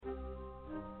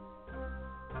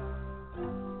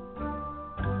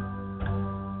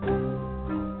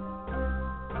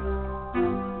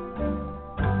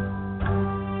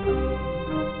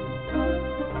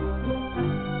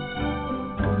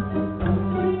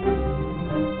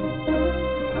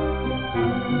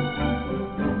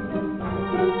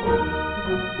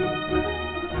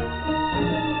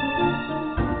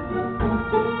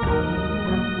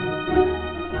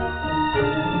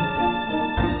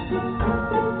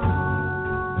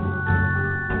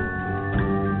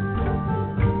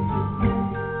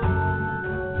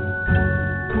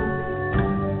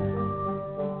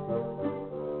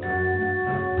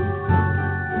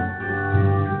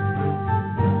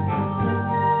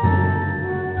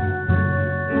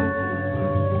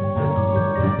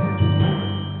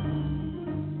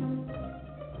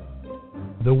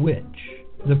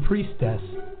The Priestess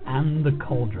and the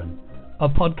Cauldron, a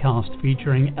podcast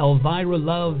featuring Elvyra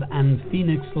Love and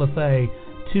Phoenix LeFae,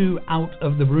 two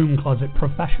out-of-the-broom closet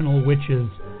professional witches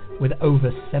with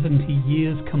over 70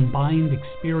 years combined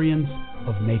experience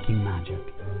of making magic.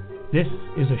 This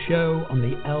is a show on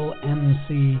the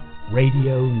LMC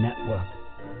Radio Network.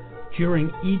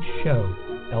 During each show,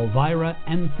 Elvyra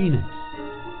and Phoenix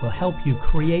will help you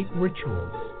create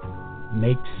rituals,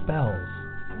 make spells,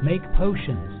 make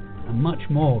potions, and much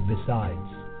more besides.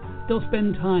 They'll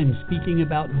spend time speaking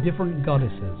about different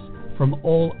goddesses from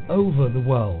all over the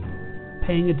world,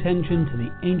 paying attention to the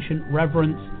ancient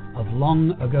reverence of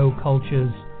long-ago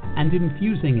cultures and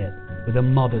infusing it with a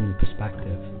modern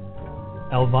perspective.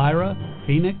 Elvyra,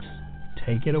 Phoenix,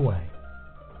 take it away.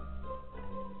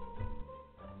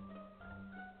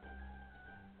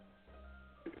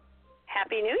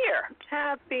 Happy New Year.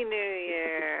 Happy New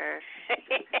Year.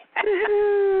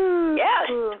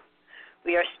 Yes.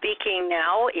 We are speaking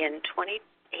now in 2018.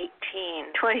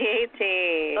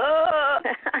 2018.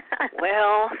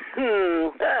 Well,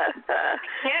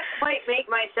 can't quite make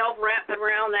myself wrap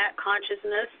around that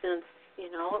consciousness since, it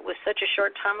was such a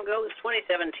short time ago. It was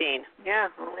 2017.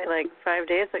 Yeah, only like 5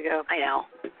 days ago. I know.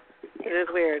 It is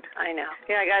weird. I know.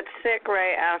 Yeah, I got sick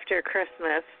right after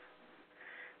Christmas.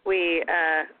 We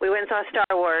went and saw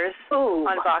Star Wars on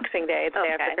Boxing Day, the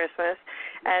day after Christmas,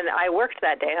 and I worked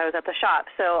that day. I was at the shop,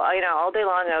 so all day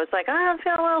long I was like, I'm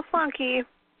feeling a little funky,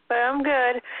 but I'm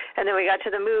good. And then we got to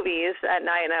the movies at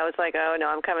night, and I was like, oh no,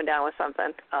 I'm coming down with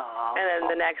something. Oh. And then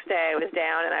the next day I was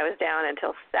down, and I was down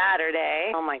until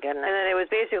Saturday. Oh my goodness. And then it was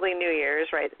basically New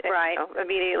Year's, right? Right.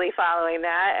 Immediately following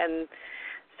that, and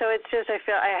so it's just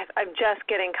I'm just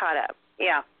getting caught up.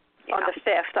 Yeah. On the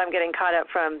 5th, I'm getting caught up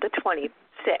from the 26th.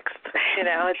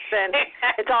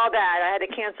 It's all bad. I had to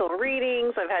cancel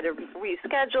readings. I've had to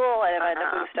reschedule. I've had to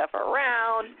move stuff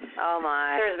around. Oh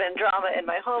my! There's been drama in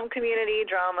my home community,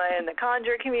 drama in the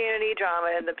Conjure community,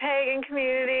 drama in the Pagan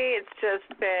community. It's just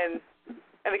been,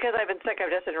 and because I've been sick,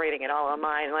 I've just been reading it all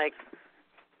online, like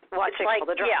watching all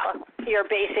the drama. Yeah, your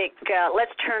basic.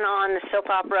 Let's turn on the soap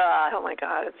opera. Oh my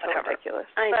God, it's so ridiculous.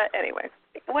 But anyway,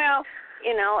 well.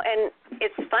 And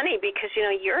it's funny because,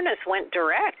 Uranus went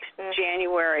direct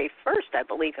January 1st, I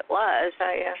believe it was.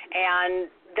 Oh, yeah. And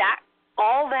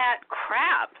all that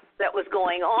crap that was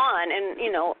going on, and,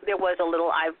 there was a little,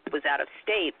 I was out of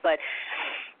state, but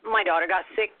my daughter got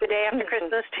sick the day after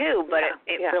Christmas too, but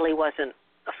it really wasn't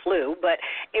a flu. But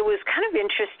it was kind of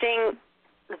interesting,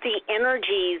 the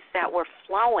energies that were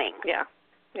flowing. Yeah.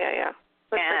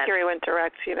 Mercury went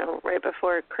direct, right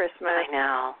before Christmas. I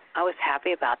know. I was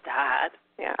happy about that.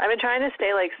 Yeah. I've been trying to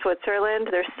stay like Switzerland.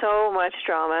 There's so much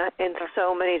drama in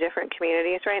so many different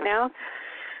communities right now.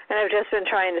 And I've just been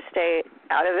trying to stay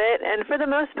out of it. And for the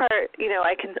most part,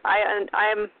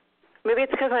 I'm maybe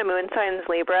it's because my moon sign's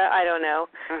Libra, I don't know.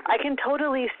 I can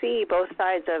totally see both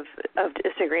sides of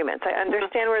disagreements. I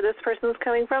understand where this person's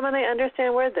coming from, and I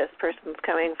understand where this person's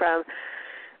coming from.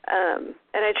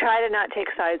 And I try to not take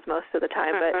sides most of the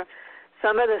time, but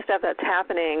some of the stuff that's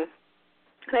happening,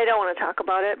 and I don't want to talk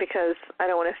about it because I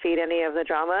don't want to feed any of the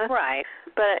drama. Right.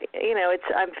 But,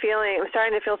 I'm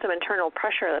starting to feel some internal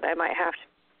pressure that I might have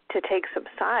to take some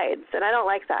sides, and I don't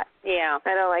like that. Yeah.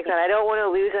 I don't like that. I don't want to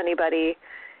lose anybody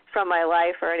from my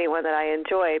life or anyone that I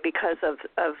enjoy because of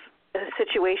a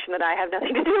situation that I have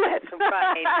nothing to do with.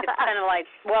 Right. It's kind of like,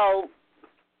 well,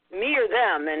 me or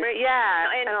them. And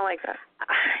I don't like that.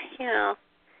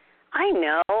 I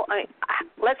know.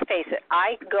 Let's face it.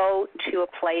 I go to a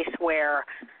place where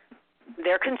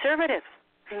they're conservative,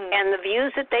 and the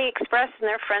views that they express, and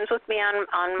they're friends with me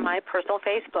on my personal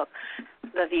Facebook.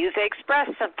 The views they express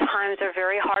sometimes are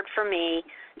very hard for me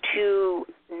to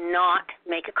not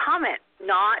make a comment,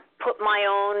 not put my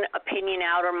own opinion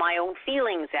out or my own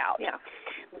feelings out. Yeah.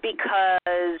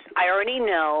 Because I already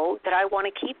know that I want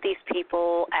to keep these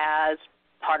people as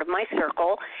part of my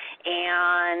circle,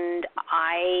 and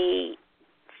I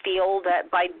feel that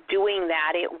by doing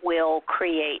that it will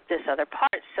create this other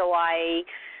part. So I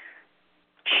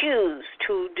choose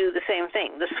to do the same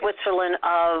thing, the Switzerland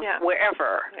of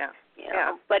wherever. Yeah.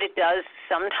 But it does,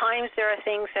 sometimes there are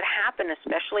things that happen,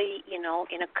 especially, in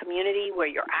a community where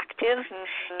you're active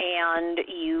and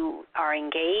you are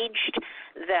engaged,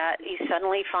 that you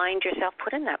suddenly find yourself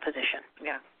put in that position.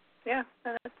 Yeah.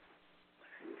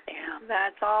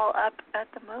 That's all up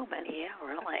at the moment. Yeah,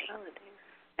 really.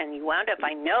 And you wound up,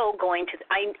 I know, going to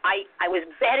I was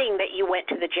betting that you went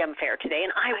to the gem fair today,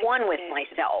 and I won with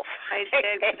myself. I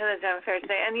did go to the gem fair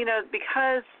today. And,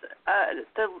 because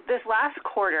this last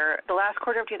quarter, the last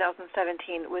quarter of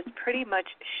 2017 was pretty much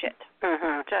shit.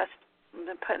 Just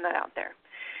putting that out there.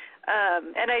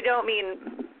 And I don't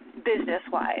mean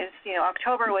business-wise. You know,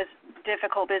 October was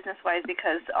difficult business-wise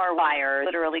because our fires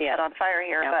literally set on fire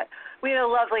here. But we had a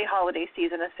lovely holiday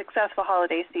season, a successful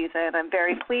holiday season. I'm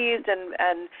very pleased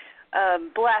and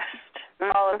blessed,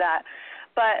 all of that.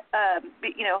 But,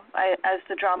 you know, as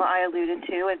the drama I alluded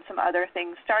to and some other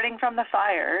things, starting from the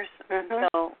fires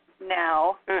until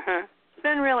now, it's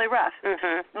been really rough.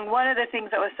 And one of the things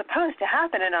that was supposed to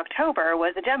happen in October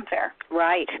was a gem fair.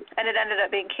 Right. And it ended up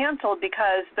being canceled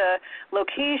because the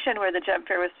location where the gem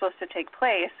fair was supposed to take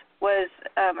place was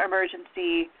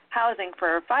emergency housing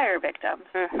for fire victims.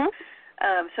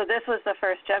 So this was the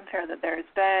first gem fair that there's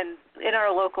been in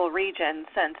our local region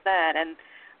since then. And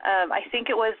I think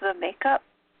it was the makeup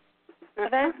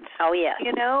event. Oh, yeah.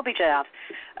 You know, because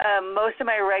most of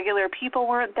my regular people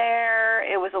weren't there.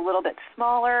 It was a little bit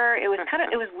smaller. It was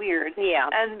it was weird. Yeah.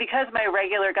 And because my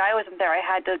regular guy wasn't there, I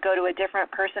had to go to a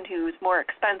different person who's more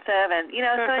expensive. And, you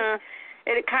know, so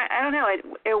it kind of, I don't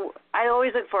know. I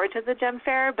always look forward to the gem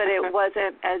fair, but it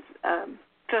wasn't as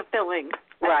fulfilling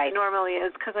as it normally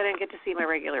is because I didn't get to see my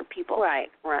regular people. Right.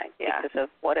 Yeah. Because of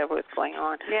whatever was going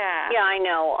on. Yeah. Yeah, I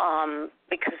know.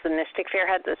 Because the Mystic Fair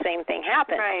had the same thing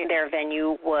happen. Right. Their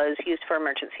venue was used for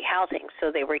emergency housing,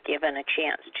 so they were given a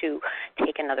chance to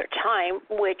take another time,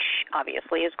 which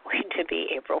obviously is going to be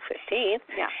April 15th.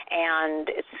 Yeah. And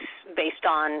it's based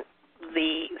on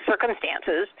the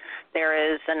circumstances. There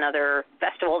is another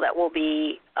festival that will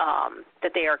be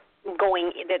that there's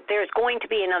going to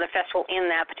be another festival in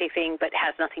that particular thing, but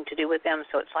has nothing to do with them,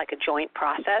 so it's like a joint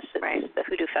process. It's the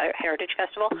Hoodoo Heritage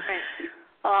Festival.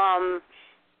 Right.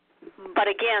 But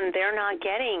again, they're not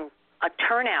getting a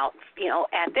turnout. You know,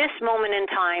 at this moment in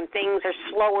time, things are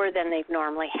slower than they've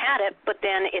normally had it, but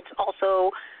then it's also,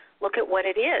 look at what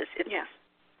it is. It's,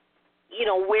 you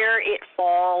know, where it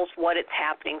falls, what it's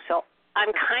happening. So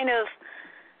I'm kind of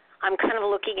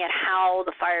looking at how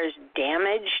the fires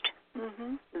damaged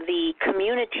the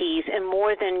communities, and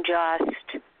more than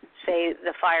just, say,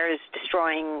 the fires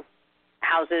destroying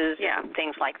houses and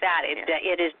things like that.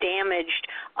 It has damaged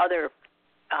other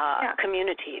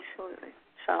communities. Absolutely.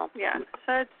 So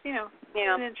so it's, you know,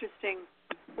 it's interesting.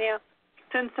 Yeah.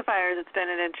 Since the fires,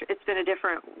 it's been a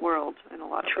different world in a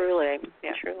lot of ways.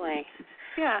 Yeah. Truly.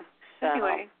 Yeah. So.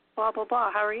 Anyway, blah blah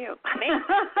blah. How are you? Me?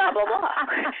 Blah blah blah.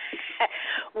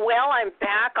 Well, I'm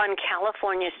back on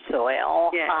California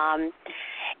soil. Yeah.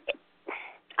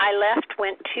 I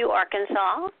went to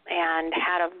Arkansas, and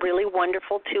had a really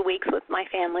wonderful 2 weeks with my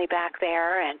family back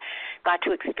there, and got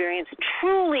to experience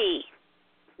truly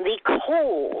the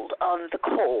cold of the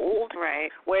cold,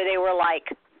 where they were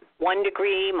like 1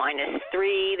 degree,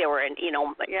 -3. They were in, you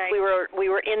know, we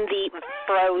were in the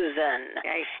frozen,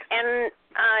 and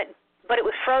but it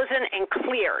was frozen and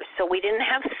clear, so we didn't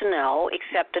have snow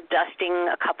except a dusting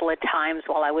a couple of times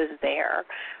while I was there,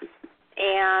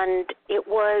 and it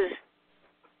was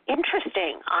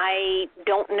interesting. I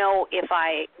don't know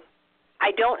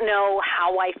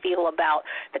how I feel about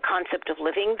the concept of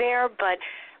living there, but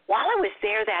while I was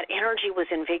there, that energy was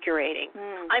invigorating.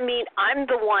 I mean, I'm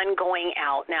the one going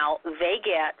out. Now, they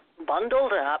get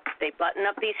bundled up. They button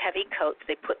up these heavy coats.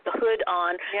 They put the hood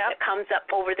on that comes up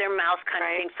over their mouth kind of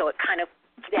thing, so it kind of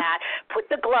put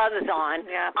the gloves on.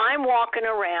 I'm walking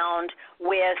around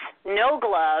with no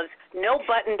gloves, no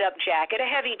buttoned-up jacket, a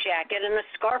heavy jacket, and a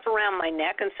scarf around my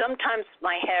neck, and sometimes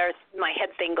my head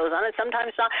thing goes on, and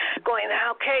sometimes not, going,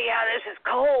 okay, this is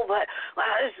cold, but,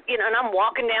 you know, and I'm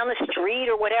walking down the street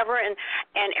or whatever, and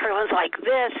everyone's like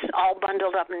this, all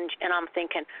bundled up, and I'm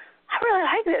thinking, I really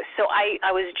like this. So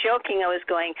I was joking. I was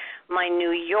going, my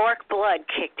New York blood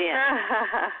kicked in.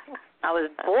 I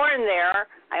was born there.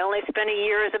 I only spent a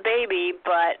year as a baby,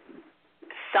 but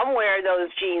somewhere those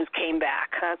genes came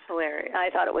back. That's hilarious. I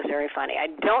thought it was very funny. I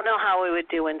don't know how we would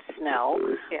do in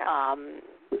snow.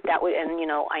 And you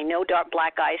know, I know dark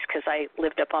black ice because I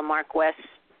lived up on Mark West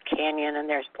Canyon, and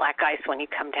there's black ice when you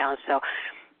come down. So,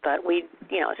 but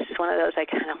it's just one of those. I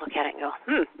kind of look at it and go,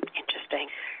 interesting.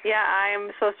 Yeah,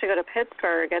 I'm supposed to go to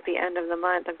Pittsburgh at the end of the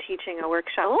month. I'm teaching a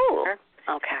workshop there.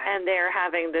 Okay. And they're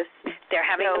having the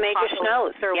major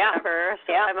snows or whatever.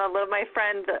 So I'm my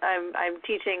friend I'm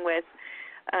teaching with.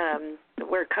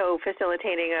 We're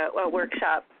co-facilitating a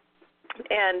workshop,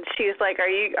 and she's like, "Are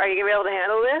you gonna be able to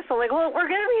handle this?" I'm like, "Well, we're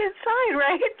gonna be inside,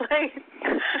 right?" Like,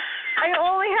 I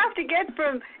only have to get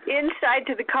from inside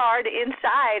to the car to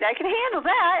inside. I can handle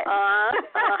that.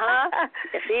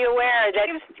 Be aware that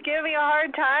it's giving me a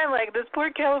hard time. Like, this poor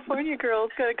California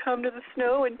girl's gonna come to the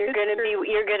snow and you're gonna be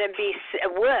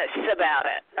wuss about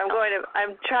it.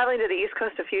 I'm traveling to the East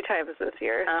Coast a few times this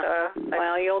year.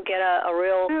 Well, you'll get a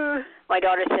real. My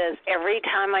daughter says, every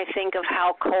time I think of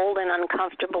how cold and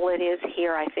uncomfortable it is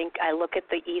here, I look at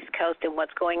the East Coast and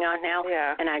what's going on now,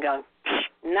 and I go,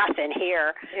 nothing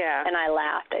here. Yeah. And I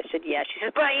laughed. I said, yeah. She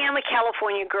says, but I am a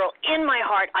California girl. In my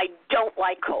heart, I don't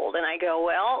like cold. And I go,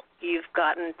 well, you've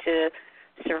gotten to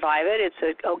survive it.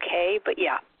 It's okay, but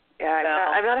yeah. Yeah,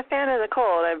 I'm not a fan of the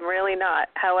cold. I'm really not.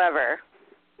 However,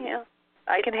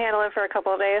 I can handle it for a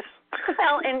couple of days.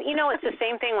 Well, and, it's the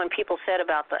same thing when people said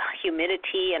about the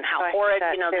humidity and how horrid,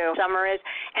 the summer is.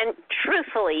 And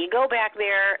truthfully, you go back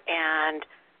there and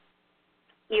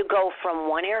you go from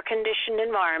one air-conditioned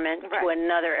environment to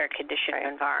another air-conditioned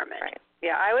environment. Right.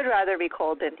 Yeah, I would rather be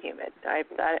cold than humid. I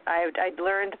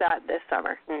learned that this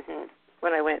summer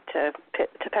when I went to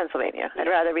Pennsylvania. I'd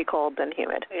rather be cold than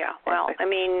humid. Yeah, well, I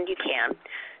mean, you can.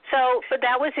 So, but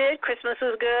that was it. Christmas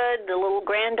was good. The little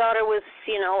granddaughter was,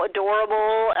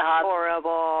 adorable.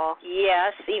 Adorable.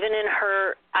 Yes, even in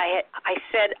her, I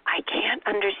said, I can't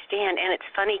understand. And it's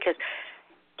funny because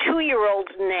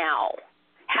 2-year-olds now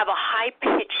have a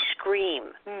high-pitched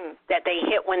scream that they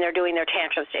hit when they're doing their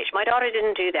tantrum stage. My daughter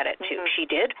didn't do that at 2. She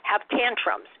did have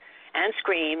tantrums and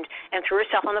screamed and threw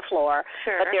herself on the floor.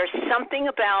 Sure. But there's something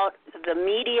about the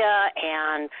media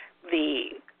and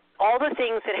all the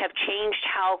things that have changed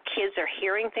how kids are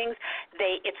hearing things.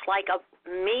 It's like a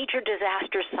major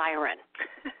disaster siren.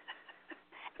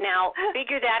 Now,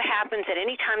 figure that happens at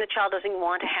any time the child doesn't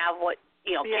want to have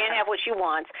can't have what she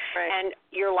wants. Right. And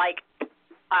you're like,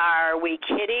 are we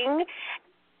kidding?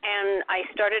 And I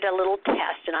started a little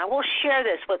test, and I will share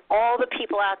this with all the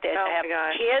people out there that have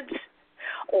kids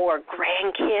or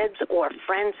grandkids or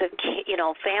friends of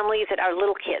families that are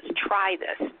little kids. Try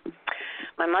this.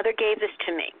 My mother gave this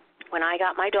to me when I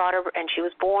got my daughter, and she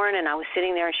was born, and I was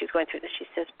sitting there, and she was going through this. She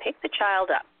says, pick the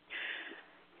child up.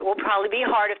 It will probably be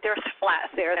hard if they're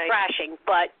thrashing,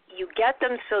 but you get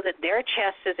them so that their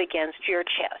chest is against your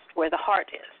chest, where the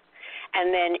heart is.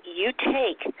 And then you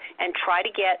take and try to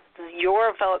get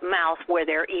your mouth where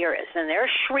their ear is, and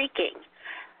they're shrieking.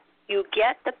 You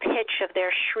get the pitch of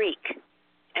their shriek,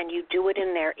 and you do it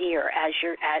in their ear as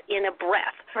you're in a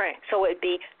breath. Right. So it'd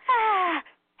be, ah,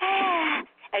 ah,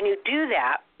 and you do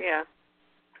that. Yeah.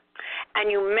 And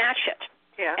you match it.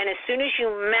 Yeah. And as soon as you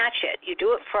match it, you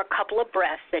do it for a couple of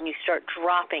breaths, then you start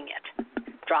dropping it.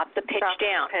 Drop the pitch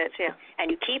down. And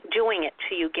you keep doing it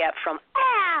till you get from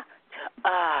ah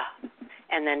to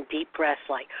and then deep breaths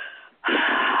like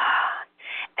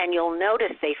and you'll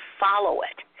notice they follow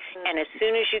it. And as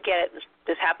soon as you get it,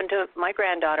 this happened to my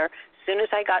granddaughter, as soon as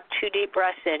I got 2 deep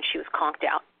breaths in, she was conked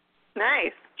out.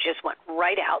 Nice. Just went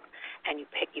right out. And you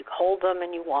hold them and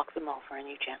you walk them over and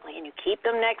you gently, and you keep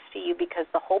them next to you because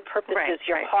the whole purpose is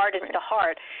your heart is to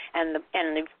heart, and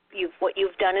what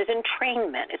you've done is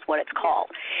entrainment is what it's called.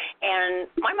 And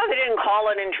my mother didn't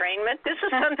call it entrainment. This is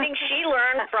something she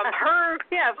learned from her,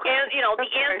 the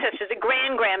ancestors, the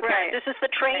grandparents. This is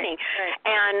the training.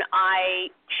 And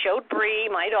I showed Bree,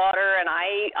 my daughter, and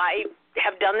I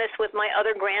have done this with my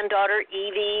other granddaughter,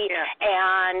 Evie,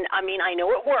 and I mean, I know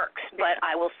it works, but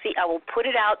I will put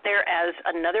it out there as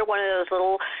another one of those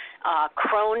little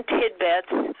crone tidbits.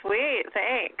 Sweet,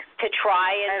 thanks. To try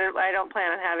and I don't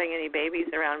plan on having any babies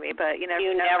around me, but you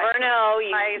never know.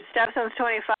 My stepson's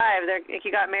 25.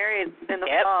 He got married in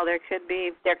the fall. There could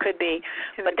be.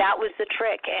 But that was the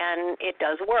trick, and it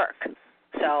does work.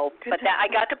 So, but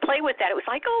I got to play with that. It was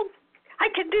like, oh, I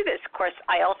can do this. Of course,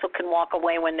 I also can walk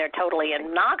away when they're totally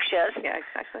obnoxious. Yeah,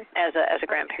 exactly. As a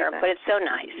grandparent, but it's so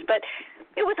nice. But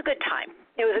it was a good time.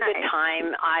 It was a good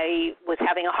time. I was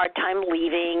having a hard time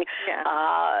leaving. Yeah.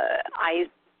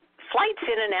 Flights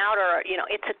in and out are,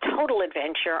 it's a total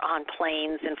adventure on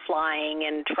planes and flying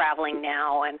and traveling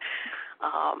now, and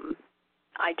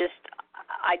I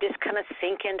just kind of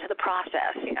sink into the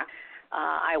process. Yeah.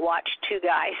 I watched 2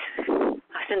 guys.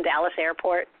 I was in Dallas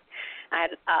Airport. I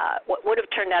had what would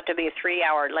have turned out to be a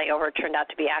 3-hour layover turned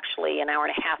out to be actually an hour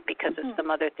and a half because of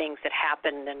some other things that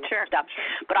happened and stuff.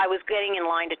 But I was getting in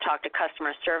line to talk to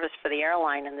customer service for the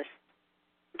airline, and this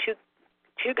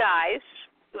two guys,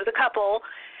 it was a couple,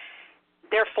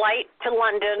 their flight to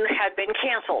London had been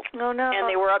canceled. Oh, no. And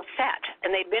they were upset.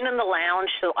 And they'd been in the lounge,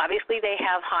 so obviously they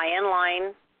have high-end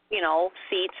line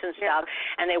seats and stuff,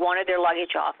 and they wanted their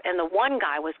luggage off. And the one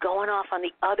guy was going off on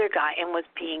the other guy and was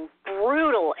being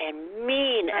brutal and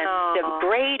mean and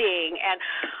degrading. And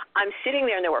I'm sitting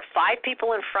there, and there were 5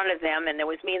 people in front of them, and there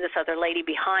was me and this other lady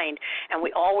behind, and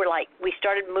we all were we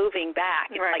started moving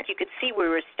back. Right. Like you could see we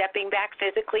were stepping back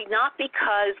physically, not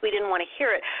because we didn't want to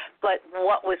hear it, but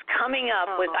what was coming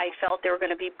up was I felt there were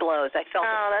going to be blows. I felt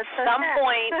at some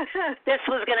point this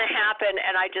was going to happen,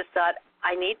 and I just thought,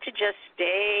 I need to just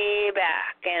stay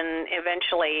back. And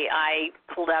eventually I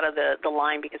pulled out of the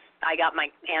line because I got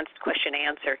my question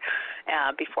answered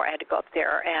before I had to go up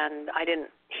there, and I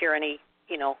didn't hear any,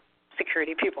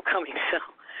 security people coming. So,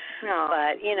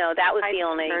 but, that was the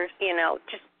only,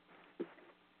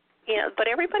 but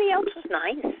everybody else was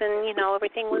nice, and,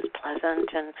 everything was pleasant,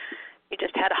 and you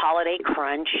just had a holiday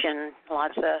crunch and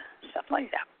lots of stuff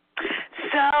like that.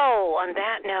 So, on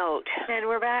that note, and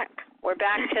we're back. We're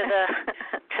back to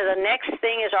the next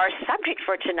thing is our subject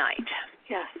for tonight.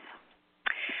 Yes.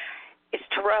 It's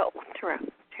tarot. Tarot.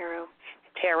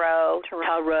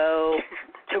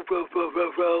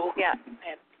 Yeah.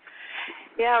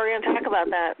 Yeah, we're going to talk about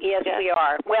that. Yes, we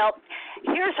are. Well,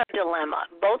 here's our dilemma.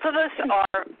 Both of us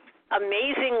are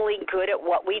amazingly good at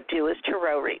what we do as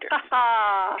tarot readers.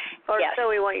 Or so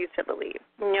we want you to believe.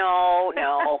 No.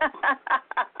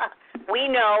 We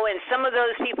know, and some of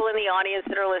those people in the audience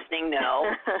that are listening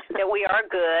know, that we are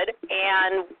good,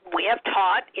 and we have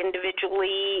taught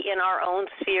individually in our own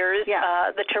spheres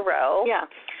the tarot. Yeah.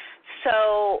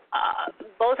 So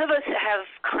both of us have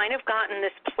kind of gotten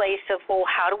this place of, well,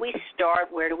 how do we start?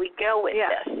 Where do we go with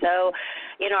this? So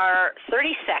in our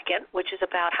 32nd, which is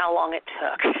about how long it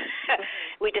took,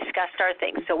 we discussed our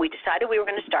things. So we decided we were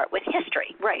going to start with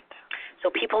history. Right. So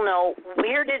people know,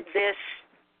 where did this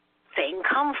thing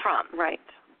come from? Right.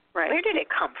 Where did it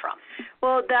come from?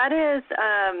 Well, that is,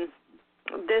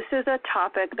 this is a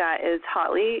topic that is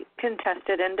hotly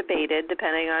contested and debated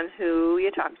depending on who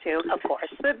you talk to. Of course.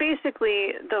 But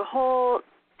basically, the whole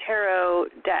tarot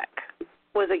deck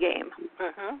was a game.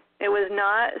 Mm-hmm. It was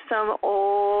not some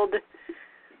old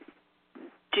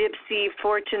gypsy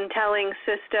fortune-telling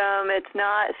system. It's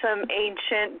not some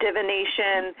ancient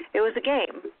divination. It was a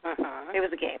game. Mm-hmm. It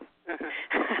was a game.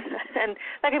 Mm-hmm. And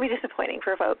that could be disappointing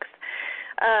for folks.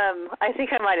 I think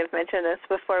I might have mentioned this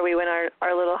before we went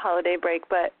our little holiday break,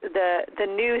 but the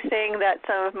new thing that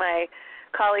some of my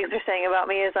colleagues are saying about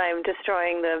me is I'm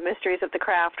destroying the mysteries of the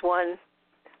craft one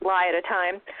lie at a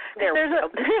time. There's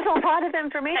a lot of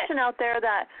information out there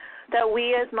that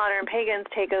we as modern pagans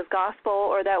take as gospel,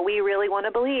 or that we really want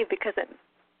to believe, because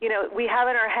we have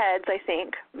in our heads, I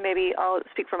think, maybe I'll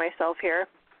speak for myself here,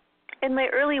 in my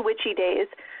early witchy days,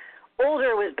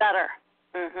 older was better.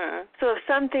 Mm-hmm. So if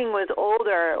something was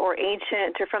older or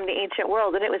ancient or from the ancient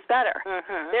world, then it was better.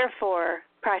 Mm-hmm. Therefore,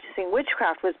 practicing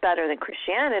witchcraft was better than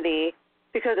Christianity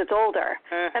because it's older.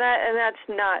 Mm-hmm. And that's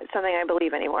not something I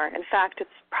believe anymore. In fact,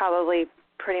 it's probably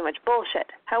pretty much bullshit.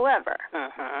 However,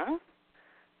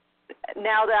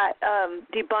 now that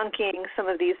debunking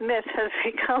some of these myths has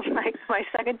become like my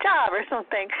second job or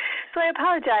something, so I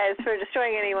apologize for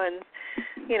destroying anyone's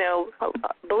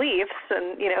beliefs,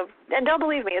 and don't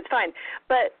believe me, it's fine.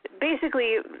 But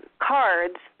basically,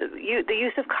 cards, the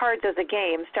use of cards as a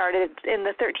game started in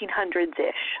the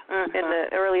 1300s-ish, in the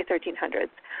early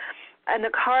 1300s. And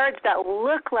the cards that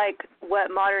look like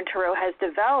what modern tarot has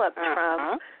developed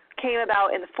from came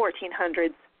about in the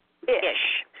 1400s-ish.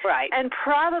 Right. And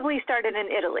probably started in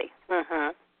Italy.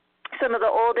 Mm-hmm. Some of the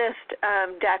oldest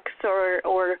decks or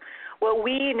what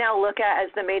we now look at as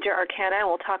the major arcana, and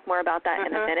we'll talk more about that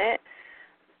in a minute,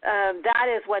 that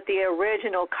is what the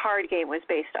original card game was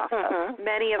based off of.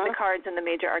 Many of the cards in the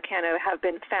major arcana have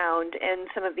been found in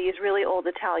some of these really old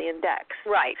Italian decks.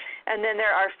 Right. And then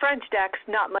there are French decks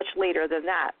not much later than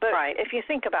that. But if you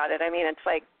think about it, I mean, it's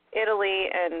like Italy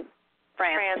and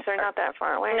France are not that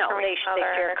far away from each other.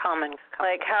 They share common.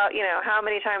 Like how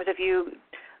many times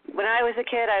when I was a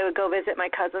kid, I would go visit my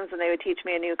cousins and they would teach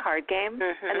me a new card game,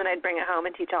 and then I'd bring it home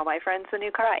and teach all my friends the new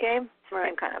card game.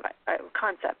 Same kind of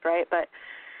concept, right? But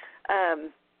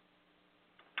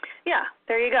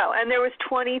there you go. And there was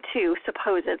 22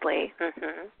 supposedly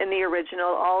in the original.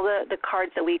 All the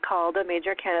cards that we call the major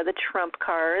arcana, the trump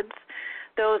cards,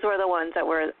 those were the ones that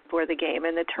were the game.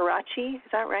 And the Tarocchi,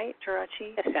 is that right?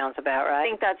 Tarocchi? It sounds about right. I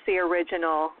think that's the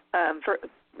original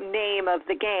name of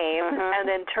the game. And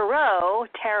then tarot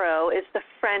is the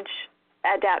French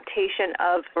adaptation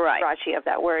of Tarocchi, of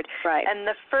that word. Right. And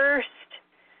the first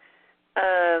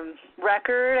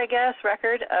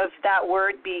record of that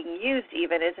word being used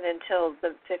even isn't until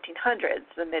the 1500s,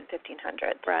 the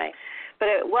mid-1500s. Right. But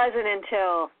it wasn't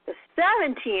until the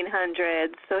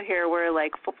 1700s, so here we're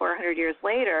like 400 years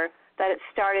later, that it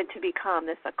started to become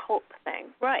this occult thing.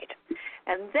 Right.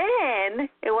 And then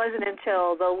it wasn't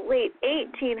until the late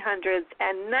 1800s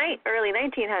and early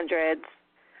 1900s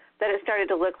that it started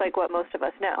to look like what most of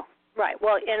us know. Right.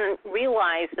 Well, and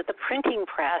realize that the printing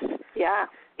press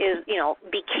is,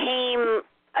 became,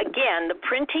 again, the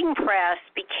printing press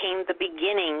became the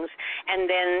beginnings, and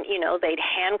then, they'd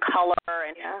hand color,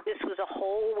 and this was a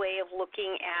whole way of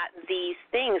looking at these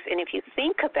things. And if you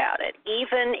think about it,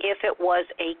 even if it was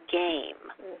a game,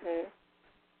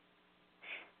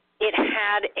 it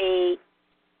had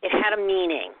a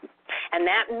meaning, and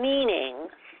that meaning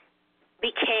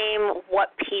became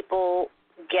what people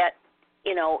get,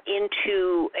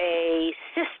 into a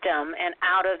system, and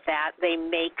out of that they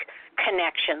make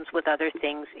connections with other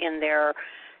things in their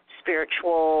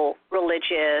spiritual,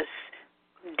 religious,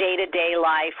 day-to-day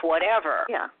life, whatever.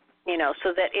 Yeah.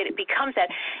 So that it becomes that.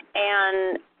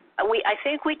 And I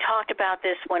think we talked about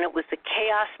this when it was the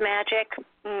chaos magic,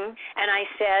 and I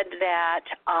said that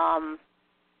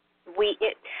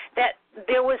that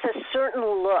there was a certain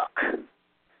look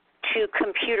to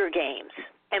computer games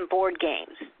and board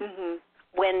games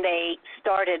when they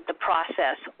started the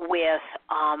process with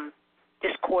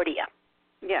Discordia.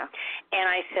 Yeah. And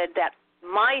I said that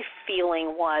my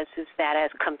feeling is that as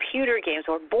computer games,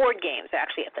 or board games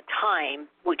actually at the time,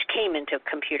 which came into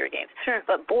computer games,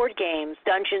 but board games,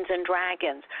 Dungeons and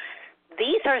Dragons,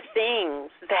 these are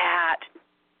things that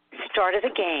start as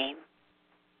a game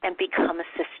and become a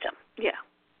system. Yeah.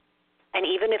 And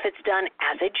even if it's done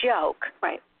as a joke,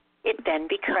 it then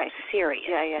becomes serious.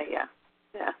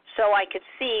 Yeah. So I could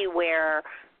see where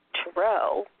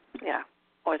tarot,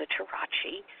 or the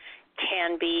Tarachi,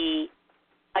 can be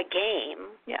a game,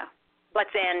 but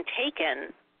then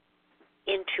taken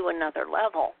into another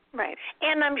level. Right.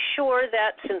 And I'm sure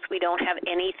that since we don't have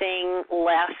anything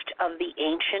left of the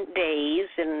ancient days,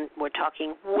 and we're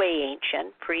talking way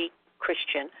ancient,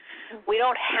 pre-Christian, we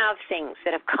don't have things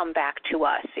that have come back to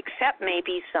us, except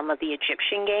maybe some of the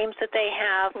Egyptian games that they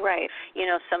have. Right.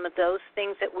 Some of those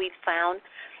things that we've found.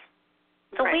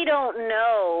 So we don't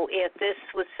know if this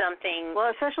was something.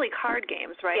 Well, especially card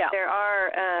games, right? Yeah. There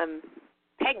are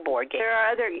pegboard games. There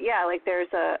are other, like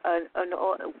there's an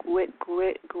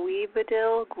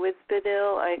Gwizbadil,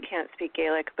 I can't speak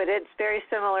Gaelic, but it's very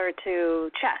similar to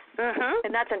chess.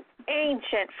 And that's an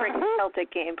ancient freaking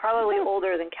Celtic game, probably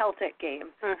older than Celtic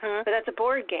game. But that's a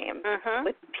board game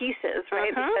with pieces,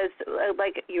 right? Because,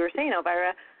 like you were saying,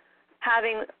 Elvyra,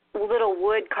 having little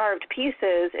wood-carved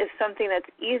pieces is something that's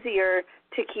easier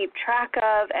to keep track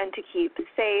of and to keep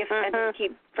safe and to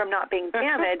keep from not being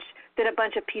damaged than a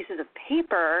bunch of pieces of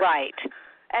paper. Right.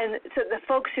 And so the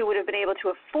folks who would have been able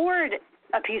to afford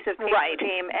a piece of paper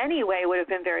game anyway would have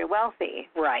been very wealthy.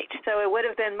 Right. So it would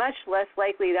have been much less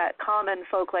likely that common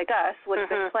folk like us would have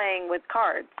been playing with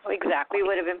cards. Exactly. We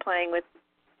would have been playing with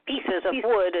pieces of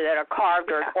wood that are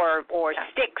carved or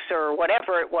sticks or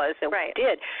whatever it was that we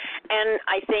did. And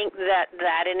I think that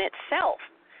in itself,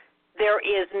 there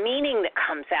is meaning that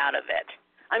comes out of it.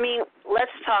 I mean,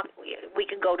 let's talk, we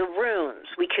can go to runes.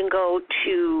 We can go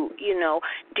to,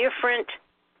 different,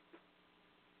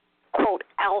 quote,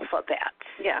 alphabets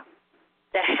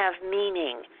that have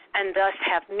meaning, and thus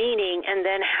have meaning, and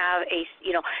then have a,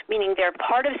 meaning they're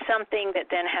part of something that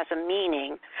then has a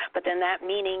meaning, but then that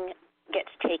meaning gets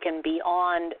taken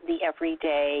beyond the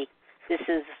everyday. This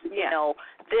is,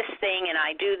 this thing, and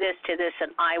I do this to this,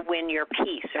 and I win your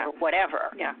piece, or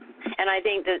whatever. Yeah. And I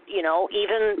think that,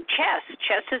 even chess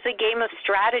is a game of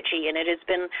strategy, and it has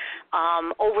been,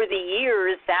 over the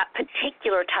years, that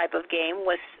particular type of game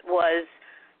was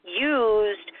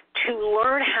used to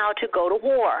learn how to go to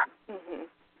war.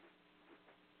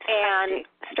 And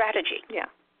strategy. Yeah.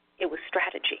 It was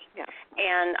strategy. Yeah.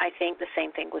 And I think the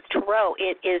same thing with tarot.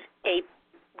 It is a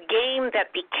game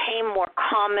that became more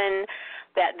common,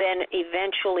 that then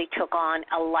eventually took on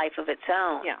a life of its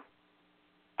own. Yeah.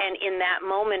 And in that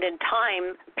moment in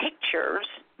time, pictures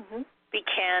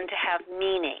began to have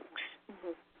meanings.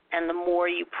 And the more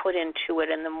you put into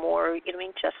it, and the more,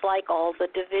 just like all the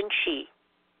Da Vinci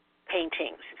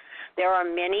paintings, there are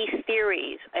many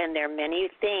theories, and there are many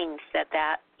things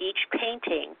that each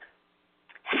painting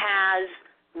has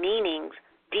meanings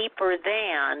deeper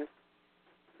than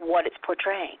what it's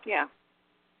portraying. Yeah.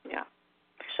 Yeah.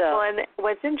 So, well, and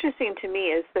what's interesting to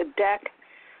me is the deck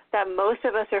that most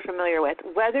of us are familiar with,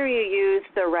 whether you use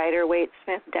the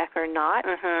Rider-Waite-Smith deck or not,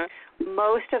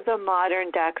 most of the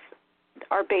modern decks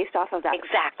are based off of that.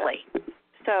 Exactly. System.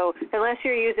 So unless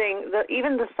you're using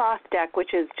even the Soft deck,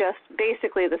 which is just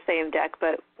basically the same deck,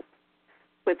 but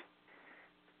with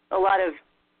a lot of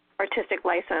artistic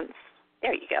license.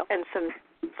 There you go. And some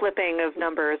flipping of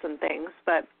numbers and things,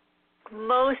 but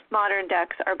most modern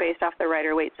decks are based off the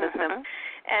Rider-Waite system.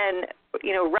 And,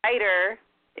 Rider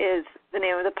is the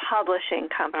name of the publishing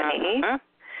company.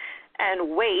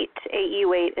 And Waite, A.E.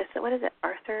 Waite, what is it,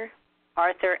 Arthur?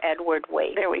 Arthur Edward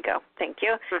Waite. There we go. Thank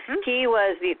you. He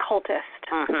was the occultist.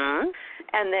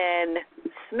 And then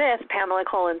Smith, Pamela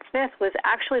Colin Smith, was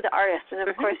actually the artist. And,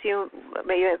 of course, you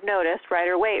may have noticed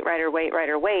Rider-Waite, Rider-Waite,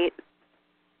 Rider-Waite.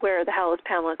 Where the hell is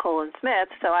Pamela Colin Smith?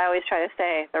 So I always try to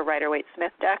say the Rider-Waite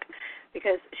Smith deck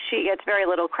because she gets very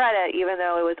little credit, even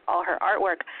though it was all her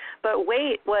artwork. But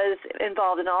Waite was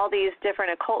involved in all these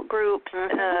different occult groups.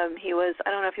 He was,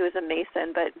 I don't know if he was a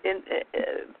Mason, but in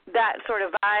that sort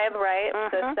of vibe, right?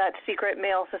 That secret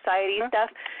male society stuff.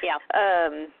 Yeah.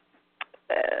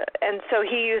 And so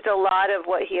he used a lot of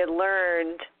what he had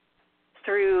learned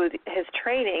through his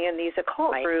training in these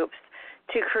occult groups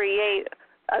to create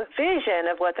a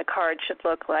vision of what the card should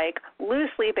look like,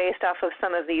 loosely based off of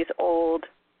some of these old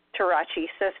Tarachi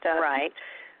systems. Right.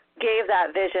 Gave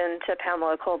that vision to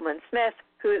Pamela Colman Smith,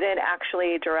 who then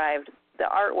actually derived the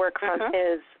artwork from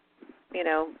his,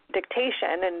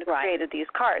 dictation and created these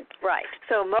cards. Right.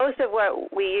 So most of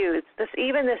what we use,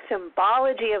 even the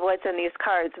symbology of what's in these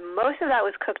cards, most of that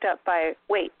was cooked up by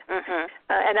Waite.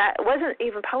 And that wasn't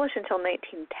even published until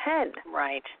 1910.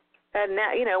 Right. And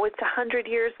now, it's 100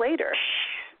 years later.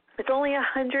 It's only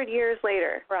 100 years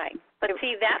later. Right. But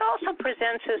see, that also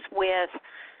presents us with,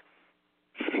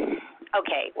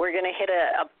 okay, we're going to hit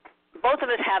both of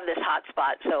us have this hot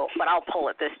spot, but I'll pull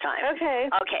it this time. Okay.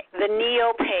 Okay, the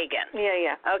neo-pagan.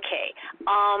 Yeah. Okay.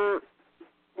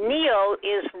 Neo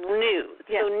is new.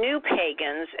 Yeah. So new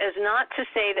pagans is not to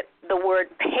say that the word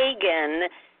pagan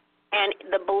and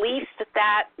the beliefs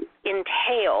that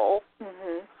entail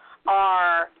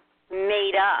are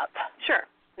made up. Sure.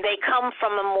 They come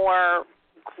from a more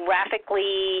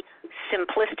graphically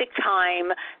simplistic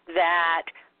time that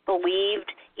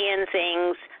believed in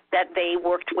things that they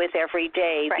worked with every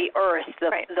day, the earth,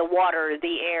 the water,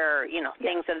 the air,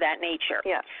 things of that nature.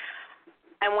 Yeah.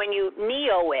 And when you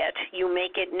neo it, you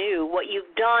make it new. What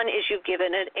you've done is you've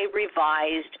given it a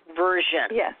revised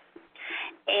version. Yes.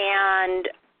 And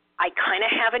I kind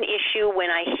of have an issue when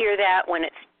I hear that, when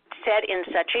it's said in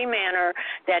such a manner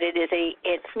that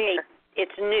it's new.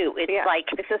 It's like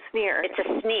it's a sneer. It's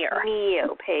a sneer.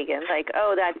 Neo-pagan, like,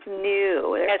 oh, that's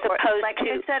new. As opposed like to,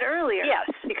 I said earlier. Yes.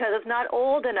 Because it's not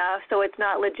old enough, so it's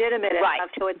not legitimate enough,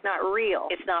 so it's not real.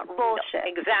 It's not bullshit.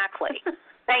 Real. Exactly.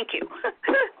 Thank you.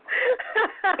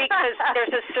 Because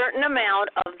there's a certain amount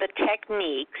of the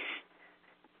techniques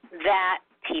that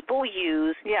people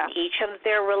use in each of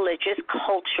their religious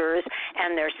cultures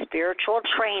and their spiritual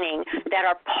training that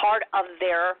are part of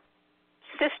their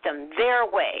system, their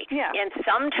way. Yeah. And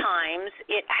sometimes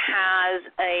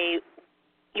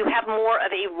you have more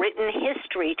of a written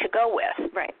history to go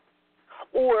with. Right.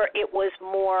 Or it was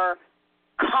more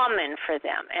common for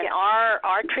them. And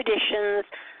our traditions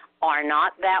are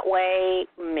not that way.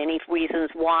 Many reasons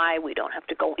why. We don't have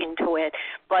to go into it.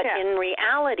 But in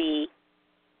reality,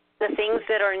 the things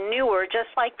that are newer, just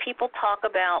like people talk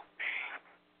about,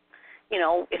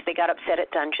 if they got upset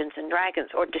at Dungeons and Dragons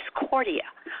or Discordia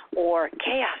or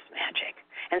Chaos Magic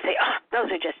and say, oh, those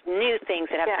are just new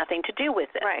things that have nothing to do with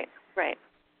it. Right.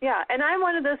 Yeah, and I'm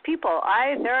one of those people.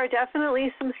 There are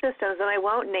definitely some systems, and I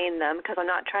won't name them because I'm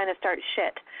not trying to start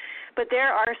shit, but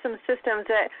there are some systems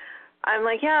that I'm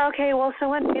like, yeah, okay, well,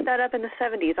 someone made that up in the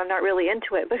 70s. I'm not really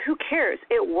into it, but who cares?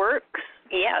 It works.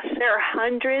 Yes. There are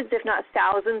hundreds, if not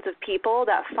thousands, of people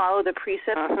that follow the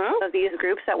precepts of these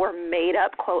groups that were made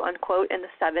up, quote unquote, in the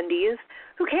 70s.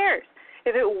 Who cares?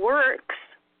 If it works,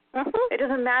 it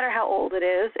doesn't matter how old it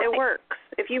is. It works.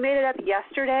 If you made it up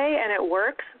yesterday and it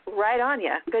works, right on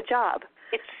you. Good job.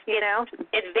 It's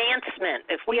advancement.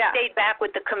 If we stayed back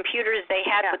with the computers they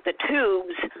had with the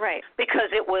tubes, because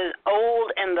it was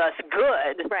old and thus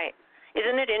good. Right.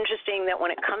 Isn't it interesting that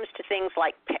when it comes to things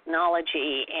like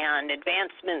technology and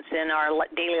advancements in our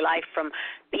daily life, from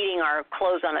beating our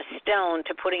clothes on a stone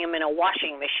to putting them in a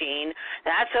washing machine,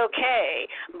 that's okay.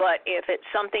 But if it's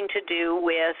something to do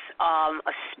with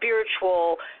a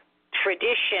spiritual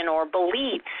tradition or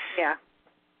beliefs,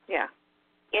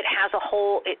 it has a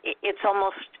whole, it's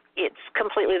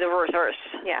completely the reverse.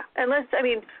 Yeah.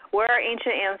 Were our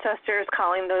ancient ancestors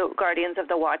calling the guardians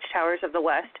of the watchtowers of the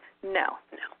West? No,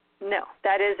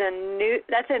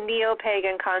 that's a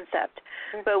neo-pagan concept.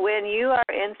 But when you are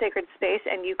in sacred space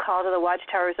and you call to the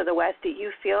watchtowers of the West, do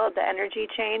you feel the energy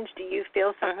change? Do you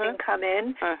feel something come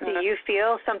in? Do you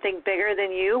feel something bigger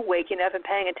than you waking up and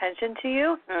paying attention to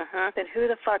you? Then who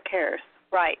the fuck cares?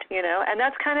 Right. You know, and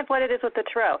that's kind of what it is with the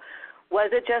tarot. Was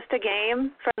it just a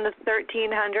game from the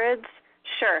 1300s?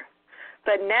 Sure.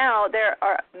 But now there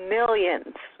are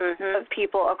millions of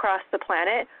people across the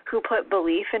planet who put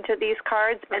belief into these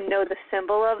cards and know the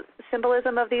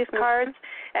symbolism of these cards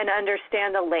and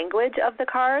understand the language of the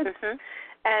cards.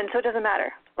 And so it doesn't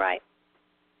matter. Right.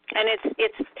 And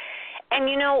it's and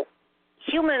you know,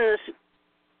 humans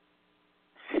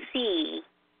see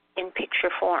in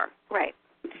picture form. Right.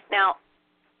 Now,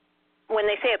 when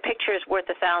they say a picture is worth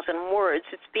 1,000 words,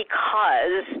 it's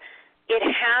because it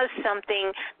has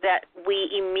something that we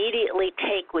immediately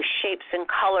take with shapes and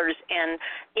colors and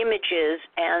images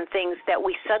and things that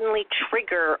we suddenly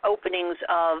trigger openings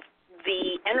of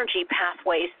the energy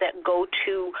pathways that go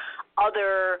to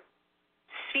other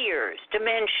spheres,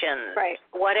 dimensions,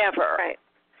 whatever. Right.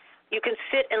 You can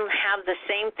sit and have the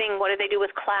same thing. What do they do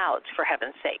with clouds, for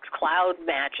heaven's sakes? Cloud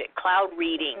magic, cloud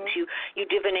readings. You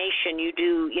divination. You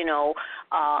do, you know,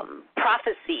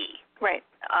 prophecy. Right.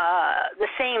 The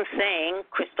same thing,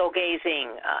 crystal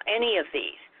gazing, any of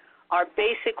these are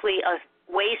basically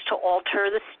ways to alter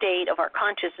the state of our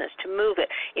consciousness, to move it.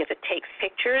 If it takes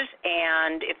pictures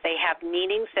and if they have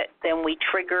meanings that then we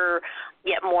trigger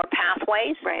yet more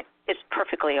pathways, it's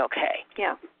perfectly okay.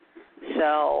 Yeah.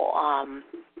 So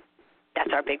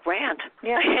that's our big rant.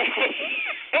 Yeah.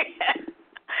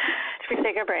 Should we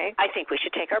take a break? I think we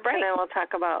should take our break. And then we'll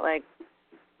talk about, like,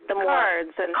 the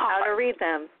cards and how to read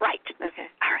them. Right. Okay.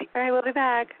 All right. All right, we'll be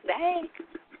back. Thanks.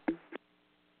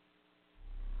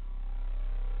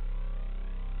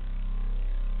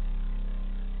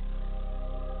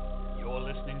 You're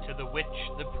listening to The Witch,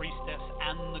 the Priestess,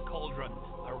 and the Cauldron,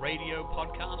 a radio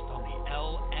podcast on the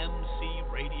LMC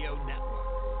Radio Network.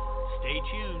 Stay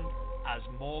tuned, as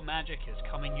more magic is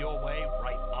coming your way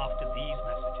right after these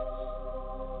messages.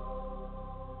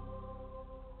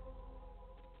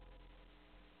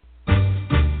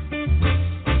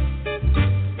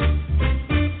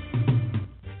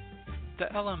 The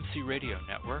LMC Radio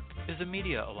Network is a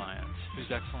media alliance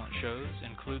whose excellent shows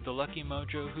include the Lucky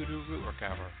Mojo Hoodoo Rootwork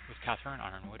Hour with Catherine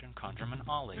Ironwood and Conjurman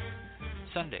Ollie,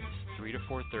 Sundays 3 to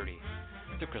 4:30,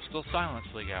 the Crystal Silence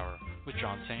League Hour with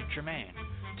John St. Germain,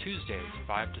 Tuesdays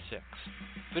 5 to 6,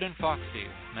 Fit and Foxy,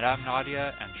 Madame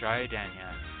Nadia and Jaya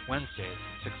Danya, Wednesdays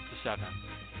 6 to 7,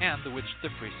 and The Witch, the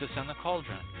Priestess, and the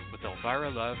Cauldron with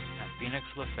Elvyra Love and Phoenix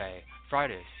LeFae,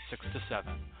 Fridays 6 to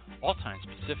 7. All times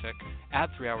Pacific, add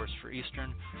 3 hours for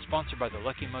Eastern, sponsored by the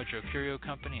Lucky Mojo Curio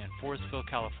Company in Forestville,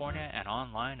 California, and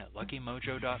online at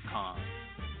luckymojo.com.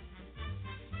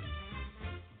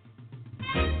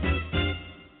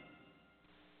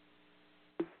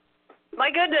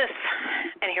 My goodness.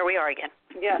 And here we are again.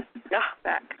 Yes.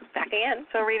 Back again.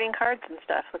 So reading cards and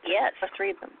stuff. Let's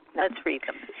read them. Let's read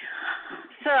them.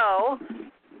 So,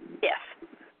 yes.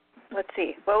 Let's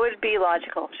see. What would be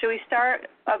logical? Should we start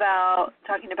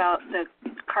talking about the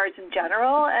cards in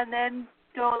general and then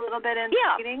go a little bit into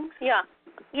readings? Yeah.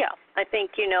 I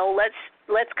think, you know,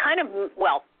 let's kind of,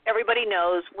 well, everybody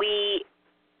knows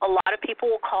a lot of people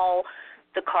will call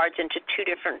the cards into two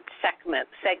different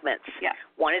segments. Yeah.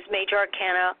 One is major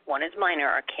arcana, one is minor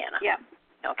arcana. Yeah.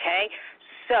 Okay?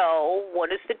 So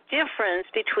what is the difference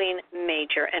between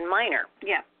major and minor?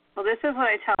 Yeah. Well, this is what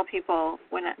I tell people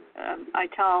when I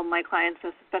tell my clients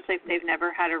this, especially if they've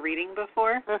never had a reading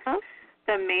before.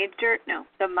 The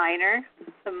minor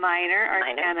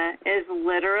arcana is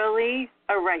literally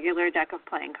a regular deck of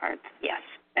playing cards. Yes.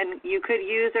 And you could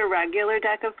use a regular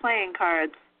deck of playing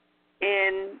cards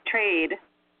in trade,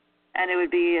 and it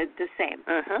would be the same.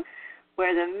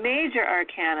 Where the major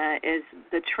arcana is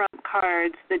the trump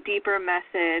cards, the deeper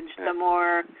message, the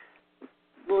more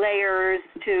layers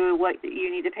to what you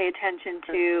need to pay attention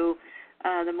to,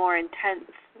 the more intense,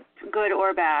 good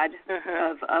or bad,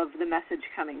 of the message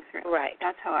coming through. Right.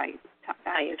 That's how I talk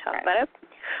about it. How you talk about it.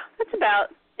 That's about,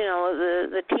 you know,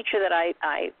 the teacher that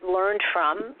I learned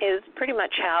from is pretty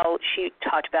much how she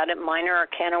talked about it. Minor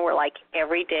arcana were like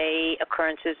everyday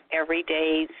occurrences,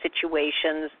 everyday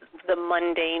situations, the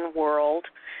mundane world,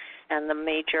 and the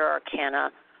major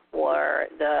arcana were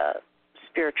the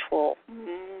spiritual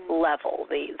level,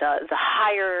 the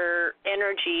higher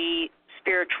energy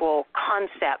spiritual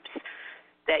concepts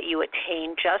that you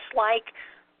attain, just like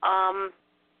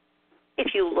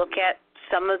if you look at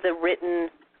some of the written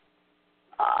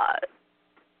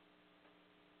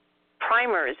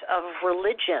primers of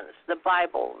religions, the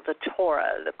Bible, the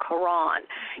Torah, the Quran,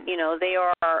 you know,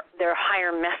 they're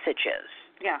higher messages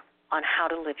on how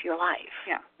to live your life.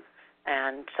 Yeah.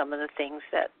 And some of the things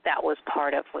that was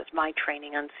part of was my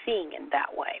training on seeing it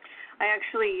that way. I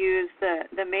actually use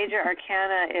the major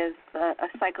arcana is a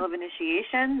cycle of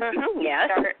initiation. You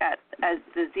start as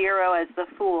the 0 as the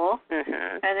Fool,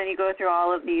 and then you go through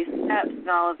all of these steps and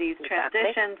all of these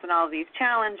transitions and all of these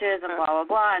challenges and blah, blah,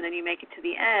 blah, and then you make it to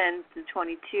the end, the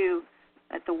 22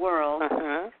 at the World,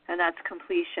 and that's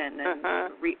completion and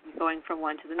going from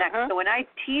one to the next. So when I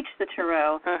teach the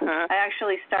tarot, I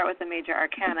actually start with the major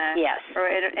arcana. Yes. Or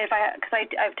because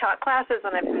I've taught classes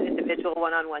and I've had individual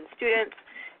one-on-one students,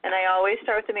 and I always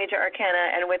start with the major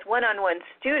arcana. And with one-on-one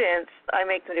students, I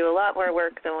make them do a lot more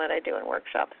work than what I do in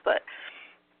workshops. But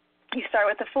you start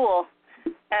with the Fool,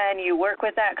 and you work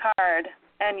with that card,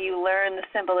 and you learn the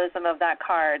symbolism of that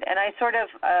card. And I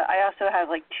I also have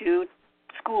like 2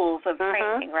 schools of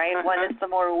training, right? One is the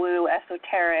more woo,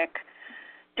 esoteric.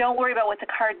 Don't worry about what the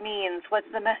card means. What's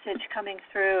the message coming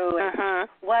through? And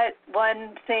what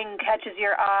one thing catches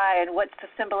your eye, and what's the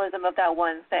symbolism of that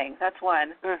one thing? That's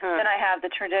one. Then I have the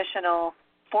traditional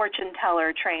fortune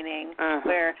teller training,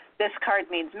 where this card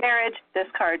means marriage, this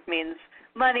card means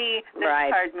money, this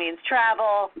card means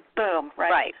travel. Boom,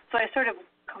 right? So I sort of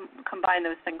combine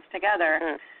those things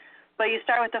together. But you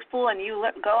start with the Fool, and you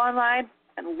go online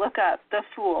and look up the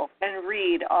Fool and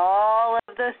read all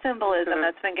of the symbolism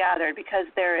that's been gathered, because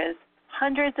there is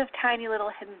hundreds of tiny little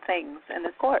hidden things in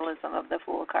the symbolism of the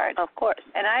Fool card. Of course.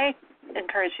 And I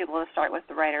encourage people to start with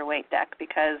the Rider-Waite deck,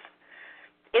 because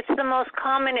it's the most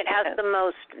common. It has the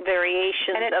most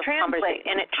variations of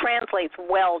conversation, and it translates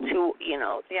well to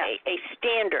a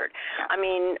standard. I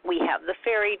mean, we have the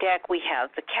fairy deck, we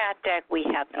have the cat deck, we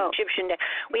have the Egyptian deck,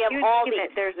 we have all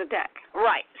these. There's a deck,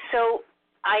 right? So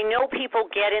I know people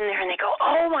get in there and they go,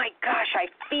 oh my gosh, I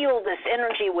feel this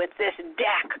energy with this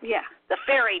deck, the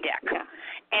fairy deck,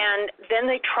 and then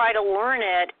they try to learn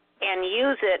it and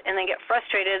use it, and they get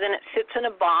frustrated, and it sits in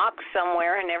a box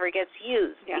somewhere and never gets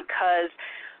used, because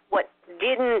what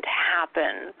didn't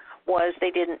happen was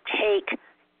they didn't take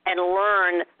and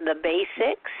learn the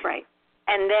basics,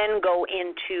 and then go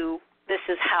into this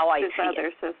is how I see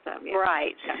other it. System,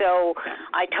 Right. So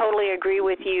I totally agree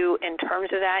with you in terms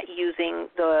of that. Using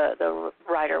the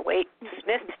Rider-Waite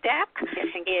Smith deck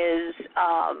is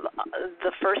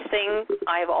the first thing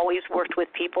I've always worked with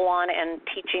people on, and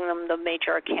teaching them the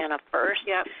major arcana first.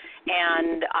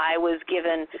 And I was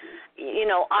given,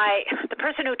 the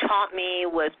person who taught me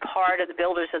was part of the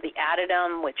Builders of the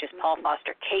Addendum, which is Paul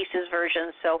Foster Case's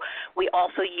version. So we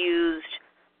also used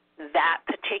that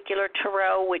particular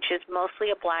tarot, which is mostly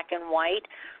a black and white.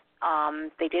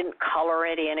 They didn't color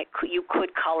it in. You could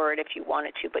color it if you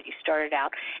wanted to, but you started out.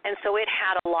 And so it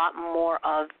had a lot more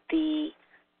of the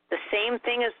same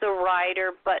thing as the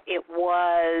Rider, but it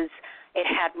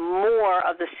had more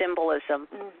of the symbolism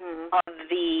of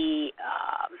the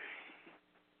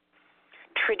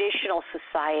traditional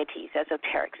societies,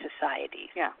 esoteric societies.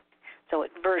 So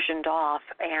it versioned off,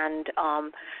 and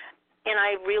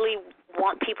I really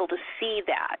want people to see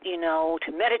that,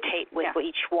 to meditate with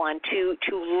each one, to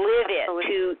live it,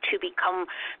 to become,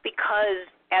 because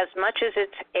as much as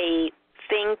it's a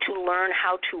thing to learn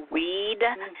how to read,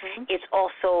 it's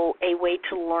also a way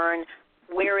to learn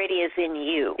where it is in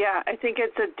you. I think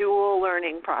it's a dual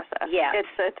learning process.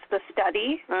 It's the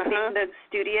study, being the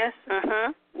studious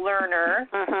learner,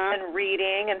 and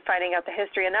reading and finding out the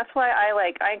history. And that's why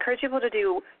I encourage people to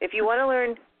do, if you want to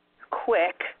learn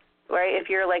quick, right? If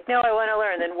you're like, no, I want to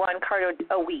learn, then 1 card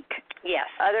a week.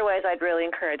 Otherwise, I'd really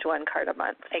encourage 1 card a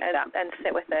month and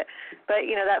sit with it. But,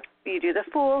 that you do the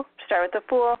Fool, start with the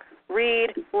Fool,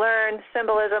 read, learn,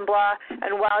 symbolism, blah,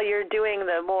 and while you're doing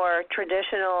the more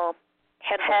traditional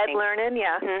head learning,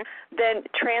 then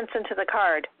trance into the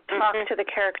card. Talk to the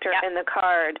character in the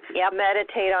card.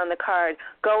 Meditate on the card.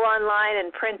 Go online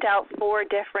and print out 4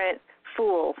 different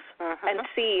Fools and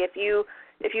see if you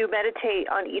meditate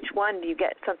on each one, you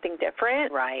get something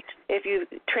different. If you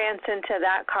trance into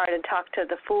that card and talk to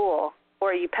the Fool,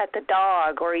 or you pet the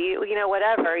dog, or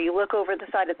whatever, you look over the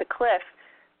side of the cliff,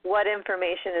 what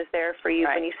information is there for you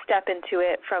when you step into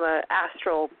it from an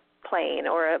astral plane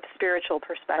or a spiritual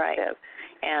perspective?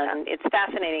 And it's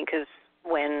fascinating, because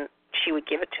when she would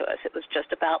give it to us, it was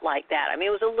just about like that. I mean,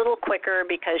 it was a little quicker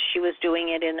because she was doing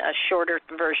it in a shorter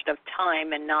version of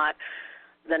time and not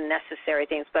the necessary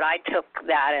things, but I took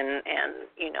that and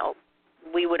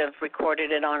we would have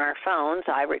recorded it on our phones.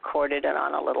 I recorded it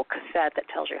on a little cassette that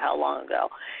tells you how long ago,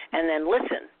 and then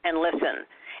listen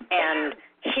and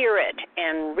hear it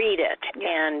and read it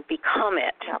and become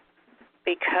it,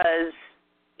 because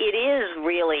it is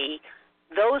really,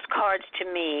 those cards to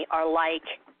me are like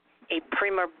a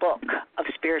primer book of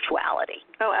spirituality.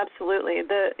 Oh, absolutely.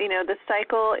 The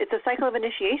cycle, it's a cycle of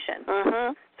initiation.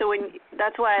 Mm-hmm. So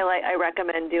that's why I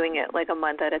recommend doing it like a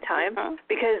month at a time,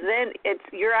 because then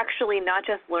you're actually not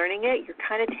just learning it, you're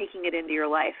kind of taking it into your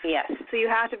life. Yes. So you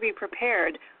have to be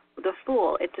prepared. The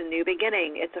Fool, it's a new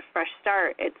beginning, it's a fresh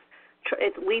start,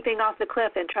 it's leaping off the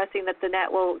cliff and trusting that the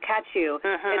net will catch you.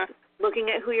 It's looking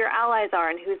at who your allies are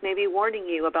and who's maybe warning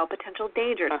you about potential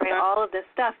dangers, right? All of this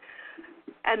stuff.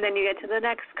 And then you get to the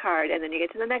next card, and then you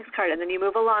get to the next card, and then you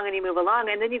move along,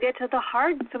 and then you get to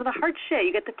some of the hard shit.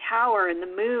 You get the Tower and the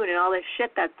Moon and all this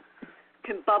shit that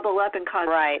can bubble up and cause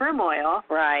turmoil.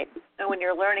 Right. And when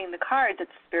you're learning the cards,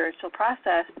 it's a spiritual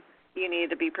process. You need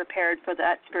to be prepared for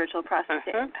that spiritual process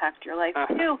to impact your life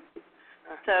too.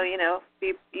 So,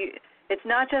 it's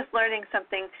not just learning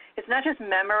something. It's not just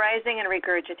memorizing and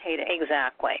regurgitating.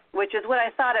 Exactly. Which is what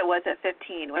I thought it was at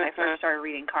 15 when I first started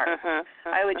reading cards.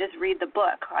 I would just read the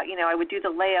book. I would do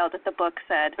the layout that the book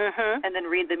said and then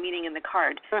read the meaning in the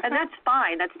card. And that's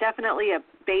fine. That's definitely a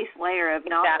base layer of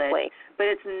knowledge. Exactly. But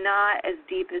it's not as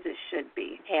deep as it should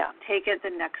be. Yeah. Take it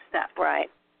the next step.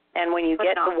 Right. And when you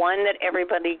get the one that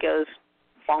everybody goes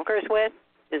bonkers with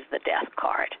is the Death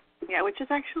card. Yeah, which is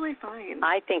actually fine.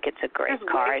 I think it's a great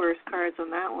card. There's way worse cards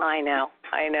on that one. I know.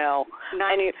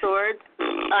 9 swords.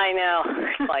 I know.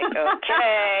 It's like,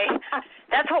 okay.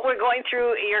 That's what we're going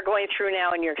through. You're going through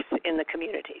now in the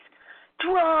communities.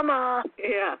 Drama.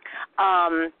 Yeah.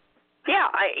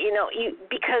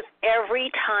 Because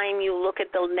every time you look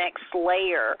at the next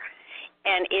layer,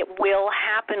 and it will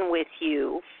happen with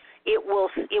you, it will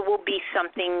be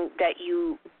something that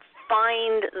you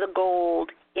find the gold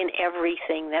in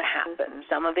everything that happens.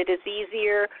 Some of it is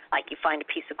easier, like you find a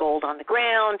piece of gold on the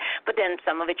ground, but then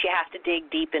some of it you have to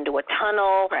dig deep into a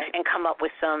tunnel and come up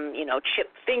with some,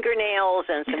 chipped fingernails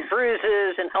and some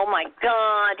bruises and, oh, my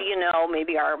God,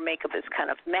 maybe our makeup is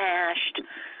kind of mashed,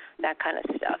 that kind of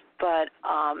stuff. But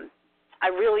I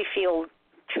really feel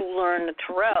to learn the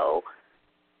tarot,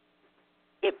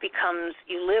 it becomes,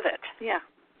 you live it. Yeah.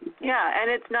 Yeah,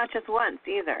 and it's not just once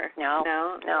either. No.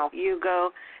 You go,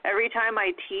 every time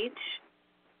I teach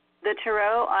the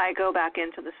tarot, I go back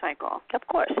into the cycle. Of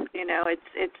course.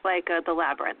 It's like the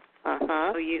labyrinth.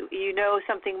 So you know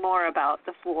something more about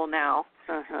the Fool now.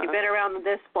 You've been around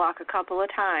this block a couple of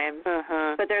times,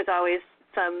 but there's always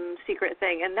some secret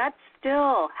thing, and that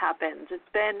still happens. It's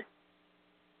been,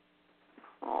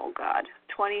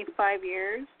 25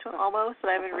 years almost that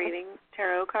I've been reading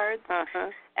tarot cards,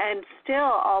 and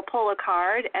still I'll pull a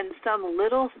card and some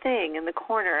little thing in the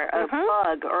corner, a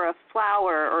bug or a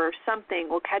flower or something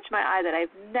will catch my eye that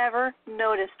I've never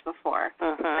noticed before.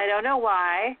 I don't know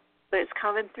why, but it's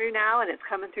coming through now, and it's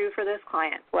coming through for this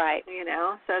client. Right.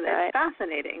 So it's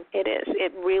fascinating. It is.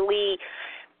 It really,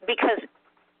 because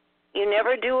you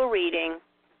never do a reading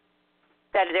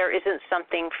that there isn't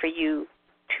something for you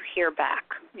to hear back.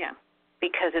 Yeah.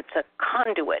 Because it's a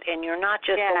conduit, and you're not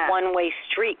just a one-way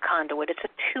street conduit. It's a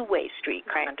two-way street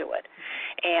conduit.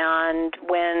 And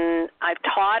when I've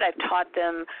taught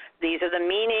them, these are the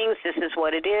meanings, this is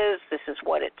what it is, this is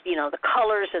what it, the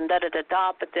colors and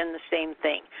da-da-da-da, but then the same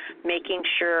thing, making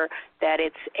sure that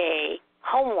it's a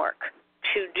homework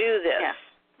to do this.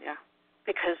 Yeah.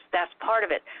 Because that's part of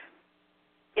it.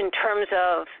 In terms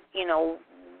of,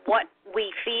 what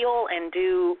we feel and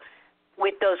do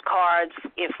with those cards,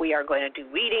 if we are going to do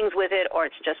readings with it, or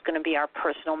it's just going to be our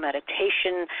personal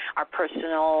meditation, our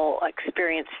personal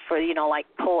experience for, like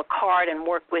pull a card and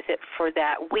work with it for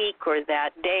that week or that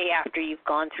day after you've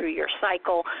gone through your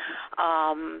cycle,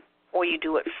 or you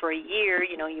do it for a year,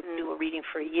 you do a reading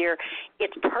for a year.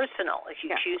 It's personal. If you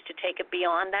choose to take it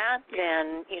beyond that,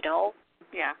 then,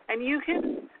 Yeah, and you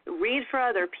can read for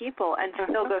other people and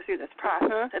still go through this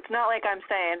process. It's not like I'm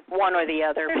saying one or the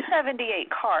other. There's 78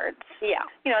 cards. Yeah.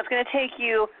 It's going to take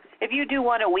you, if you do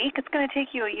one a week, it's going to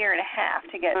take you a year and a half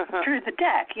to get through the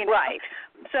deck. Right.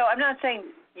 So I'm not saying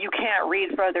you can't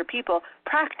read for other people.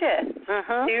 Practice.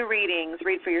 Do readings.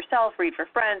 Read for yourself. Read for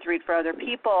friends. Read for other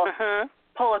people.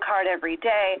 Pull a card every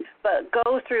day, but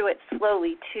go through it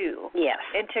slowly too. Yes.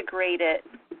 Integrate it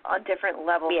on different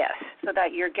levels. Yes. So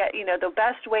that you're the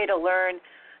best way to learn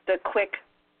the quick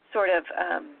sort of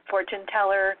fortune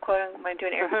teller, quote, am I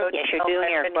doing air quotes? Yes, you're doing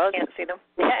air quotes. You can't see them.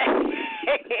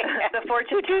 The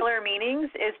fortune teller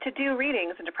meanings is to do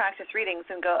readings and to practice readings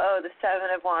and go, the Seven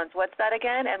of Wands, what's that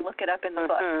again? And look it up in the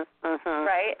book,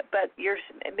 right? But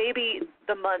maybe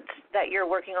the month that you're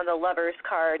working on the Lover's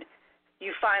card, you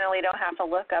finally don't have to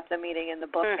look up the meaning in the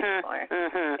book anymore.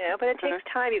 But it takes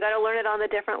time. You got to learn it on the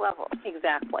different levels.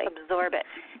 Exactly. Absorb it.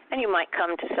 And you might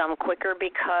come to some quicker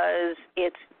because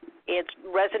it's it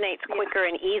resonates quicker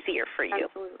and easier for you.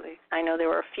 Absolutely. I know there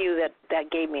were a few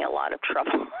that gave me a lot of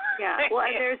trouble. Yeah. Well,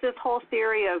 and there's this whole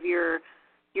theory of your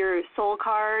soul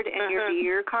card and your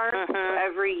year card. So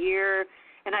every year,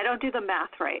 and I don't do the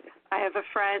math right. I have a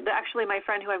friend, actually my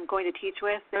friend who I'm going to teach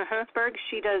with in Pittsburgh,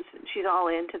 she's all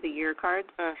into the year cards.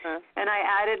 And I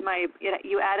added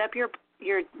you add up your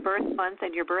birth month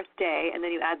and your birthday, and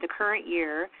then you add the current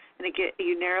year, and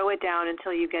you narrow it down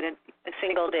until you get a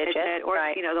single digit or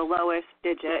the lowest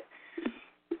digit,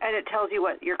 and it tells you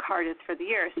what your card is for the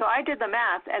year. So I did the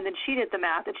math, and then she did the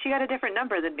math, and she got a different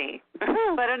number than me.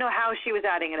 So I don't know how she was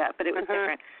adding it up, but it was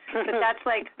different. But that's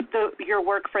like your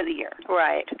work for the year.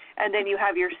 Right. And then you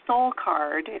have your soul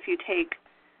card. If you take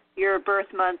your birth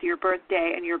month, your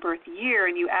birthday, and your birth year,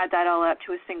 and you add that all up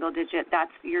to a single digit,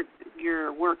 that's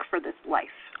your work for this life.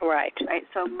 Right. Right.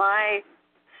 So my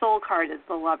soul card is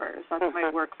the Lovers. That's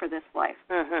my work for this life.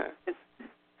 It's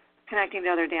connecting to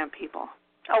other damn people.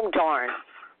 Oh, darn.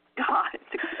 God,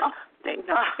 it's exhausting.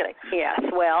 No, just kidding. Yes,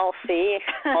 well, see,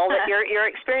 all that you're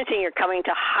experiencing, you're coming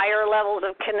to higher levels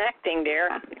of connecting, dear.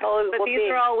 But these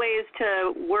are all ways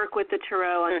to work with the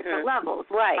tarot on different levels.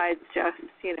 Right. Besides just,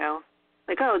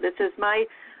 like, this is my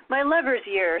Lovers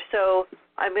year, so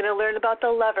I'm going to learn about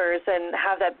the Lovers and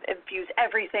have that infuse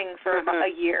everything for a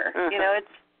year.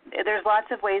 There's lots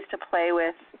of ways to play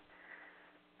with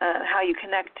how you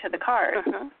connect to the card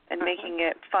and making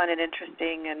it fun and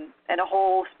interesting and a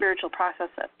whole spiritual process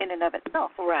in and of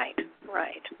itself. Right,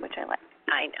 which I like.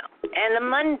 I know. And the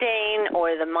mundane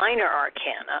or the minor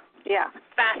arcana,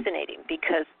 fascinating,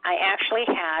 because I actually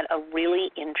had a really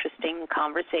interesting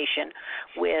conversation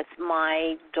with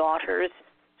my daughter's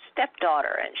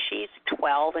stepdaughter, and she's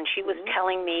 12, and she was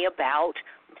telling me about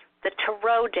the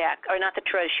tarot deck, or not the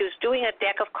tarot, she was doing a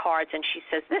deck of cards, and she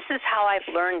says, this is how I've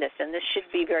learned this, and this should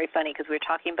be very funny because we were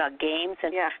talking about games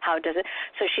and how does it.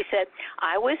 So she said,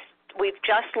 we've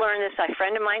just learned this, a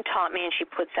friend of mine taught me, and she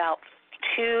puts out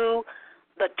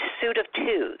the suit of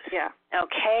twos. Yeah.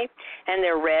 Okay? And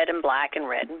they're red and black and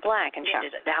red and black, and she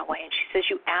did it that way. And she says,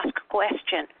 you ask a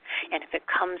question, and if it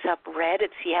comes up red,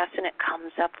 it's yes, and it comes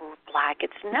up black,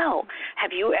 it's no.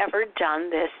 Have you ever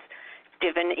done this?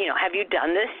 Have you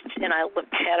done this? And I looked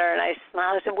at her and I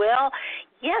smiled. I said, well,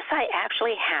 yes, I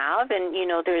actually have. And,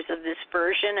 there's this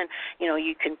version, and,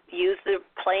 you can use the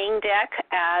playing deck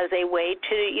as a way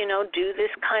to, do this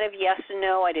kind of yes and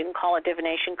no. I didn't call it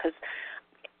divination because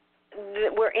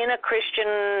we're in a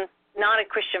Christian, not a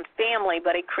Christian family,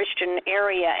 but a Christian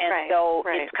area. And so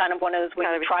it's kind of one of those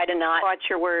where you try to not watch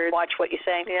your words, watch what you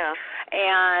say. Yeah.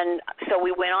 And so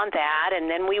we went on that, and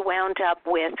then we wound up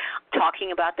with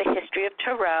talking about the history of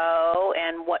tarot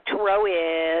and what tarot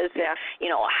is,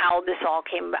 how this all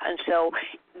came about. And so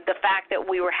the fact that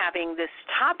we were having this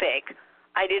topic,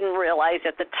 I didn't realize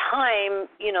at the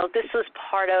time, this was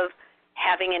part of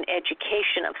having an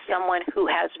education of someone who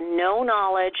has no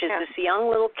knowledge, is this young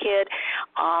little kid,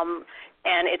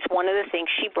 and it's one of the things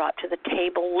she brought to the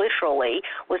table literally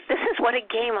was, this is what a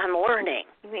game I'm learning.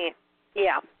 Neat.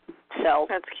 Yeah. So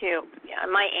that's cute. Yeah,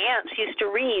 my aunts used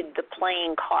to read the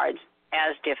playing cards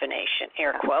as divination,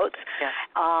 air quotes,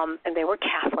 and they were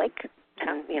Catholic.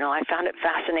 And, I found it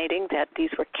fascinating that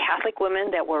these were Catholic women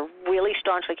that were really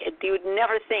staunchly, you would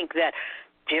never think that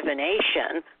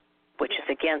divination, which is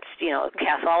against,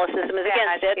 Catholicism is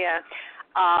against it. Yeah.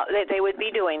 They would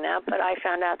be doing that, but I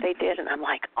found out they did, and I'm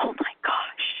like, oh my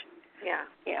gosh. Yeah.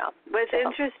 Yeah. But it's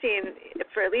interesting,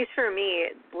 at least for me,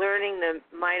 learning the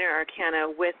minor arcana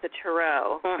with the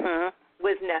tarot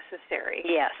was necessary.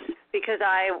 Yes. Because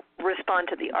I respond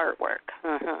to the artwork,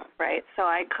 right? So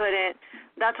I couldn't,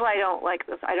 that's why I don't like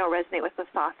this, I don't resonate with the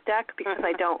soft deck because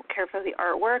I don't care for the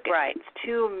artwork. Right. It's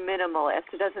too minimalist.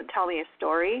 It doesn't tell me a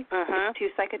story. It's too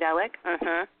psychedelic.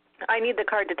 I need the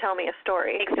card to tell me a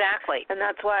story. Exactly. And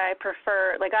that's why I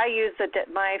prefer, I use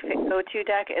my go-to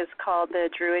deck is called the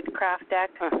Druid Craft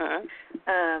deck,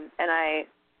 and I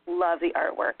love the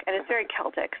artwork. And it's very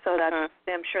Celtic, so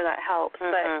I'm sure that helps.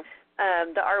 But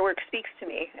the artwork speaks to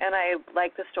me, and I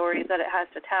like the stories that it has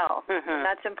to tell. And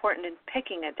that's important in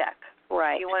picking a deck.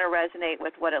 Right. You want to resonate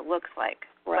with what it looks like,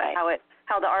 right?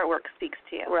 How the artwork speaks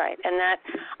to you. Right. And that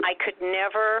I could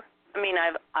never.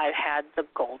 I've had the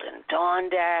Golden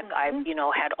Dawn deck. I've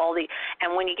had all the,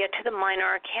 and when you get to the minor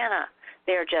arcana,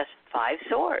 they're just 5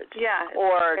 swords. Yeah.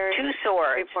 Or 2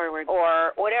 swords. Straightforward.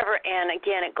 Or whatever. And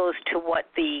again, it goes to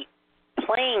what the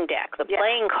playing deck, the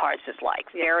playing cards is like.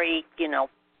 Very,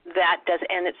 that does,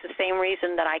 and it's the same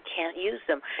reason that I can't use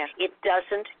them. Yeah. It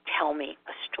doesn't tell me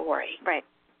a story. Right.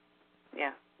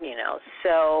 Yeah.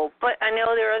 So, but I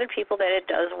know there are other people that it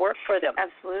does work for them.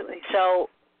 Absolutely. So,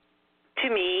 to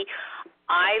me,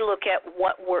 I look at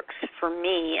what works for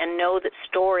me and know that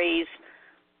stories,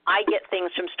 I get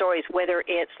things from stories, whether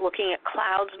it's looking at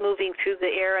clouds moving through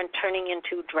the air and turning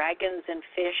into dragons and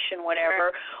fish and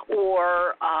whatever,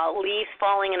 or leaves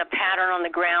falling in a pattern on the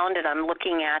ground and I'm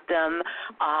looking at them.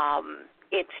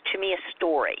 It's, to me, a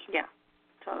story. Yeah,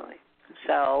 totally.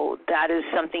 So that is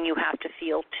something you have to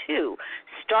feel, too.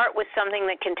 Start with something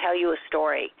that can tell you a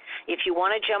story. If you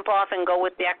want to jump off and go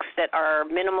with decks that are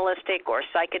minimalistic or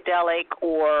psychedelic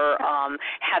or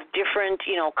have different,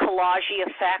 collage-y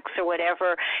effects or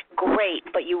whatever, great.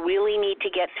 But you really need to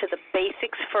get to the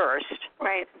basics first.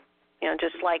 Right.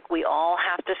 Just like we all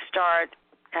have to start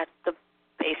at the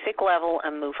basic level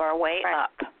and move our way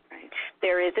up.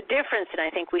 There is a difference, and I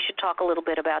think we should talk a little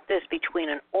bit about this, between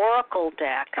an oracle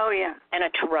deck and a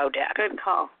tarot deck. Good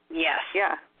call. Yes.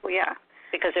 Yeah. Well, yeah.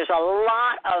 Because there's a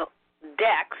lot of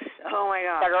decks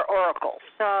that are oracles.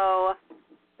 So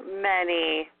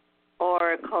many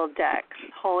oracle decks.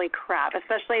 Holy crap.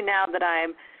 Especially now that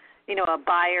I'm, a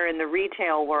buyer in the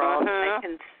retail world, I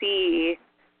can see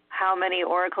how many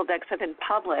oracle decks have been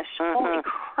published. Holy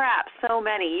crap, so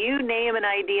many. You name an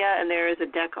idea and there is a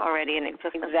deck already in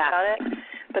existence about it.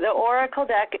 But the oracle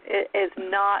deck is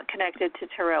not connected to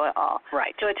tarot at all.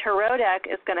 Right. So a tarot deck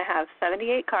is going to have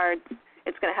 78 cards.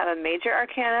 It's going to have a major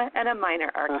arcana and a minor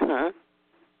arcana.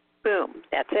 Boom.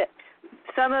 That's it.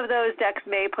 Some of those decks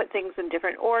may put things in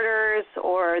different orders,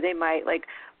 or they might, like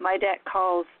my deck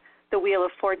calls the Wheel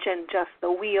of Fortune just the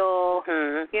wheel,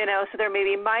 so there may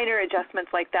be minor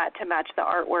adjustments like that to match the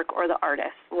artwork or the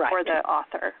artist or the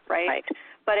author, right?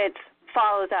 But it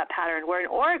follows that pattern, where an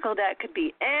oracle deck could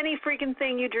be any freaking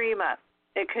thing you dream up.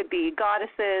 It could be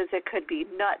goddesses, it could be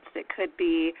nuts, it could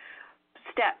be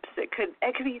steps, it could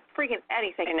be freaking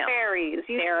anything.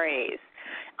 Fairies.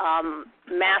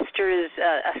 Masters,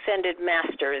 ascended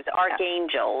masters,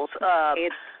 archangels,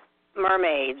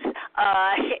 mermaids.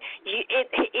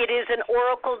 It is an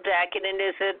oracle deck, and it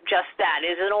isn't just that.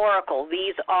 It is an oracle.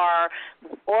 These are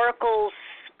oracles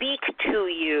speak to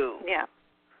you. Yeah.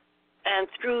 And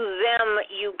through them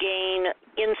you gain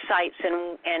insights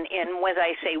and as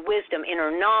I say, wisdom,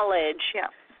 inner knowledge. Yeah.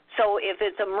 So if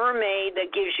it's a mermaid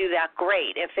that gives you that,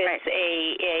 great. If it's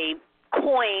a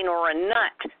coin or a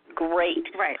nut, great.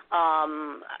 Right.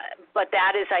 But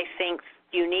that is, I think,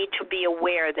 you need to be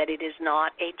aware that it is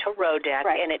not a tarot deck,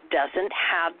 and it doesn't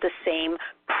have the same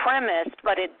premise,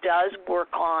 but it does work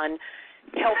on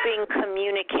helping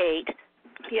communicate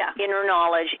inner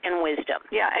knowledge and wisdom.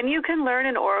 Yeah, and you can learn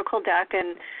an oracle deck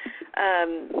and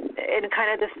in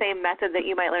kind of the same method that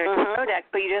you might learn a tarot deck,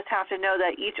 but you just have to know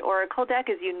that each oracle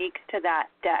deck is unique to that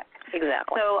deck.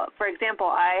 Exactly. So, for example,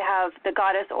 I have the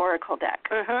Goddess Oracle deck,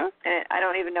 and I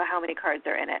don't even know how many cards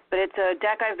are in it, but it's a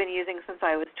deck I've been using since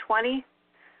I was 20.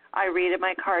 I read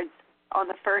my cards on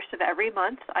the first of every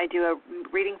month. I do a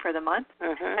reading for the month,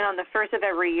 and on the first of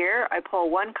every year, I pull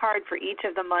one card for each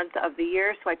of the months of the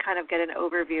year, so I kind of get an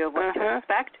overview of what to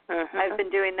expect. I've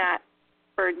been doing that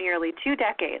for nearly 2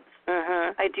 decades.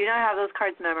 I do not have those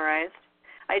cards memorized.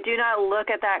 I do not look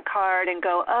at that card and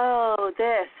go, oh,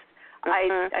 this.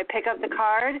 I pick up the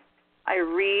card. I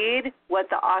read what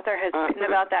the author has written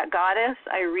about that goddess.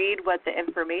 I read what the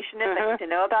information is I need to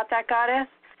know about that goddess.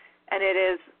 And it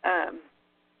is,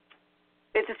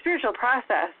 it's a spiritual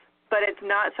process, but it's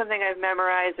not something I've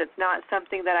memorized. It's not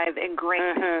something that I've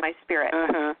ingrained in my spirit.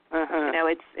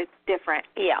 It's different.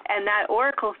 Yeah. And that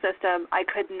oracle system, I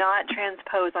could not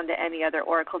transpose onto any other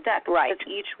oracle deck. Right. Because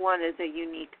each one is a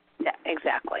unique deck.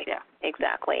 Exactly. Yeah.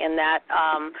 Exactly. And that,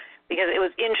 because it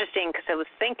was interesting, because I was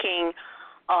thinking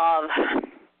of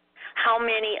how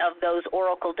many of those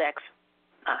oracle decks,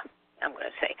 I'm going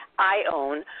to say, I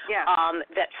own,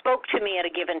 that spoke to me at a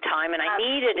given time, and I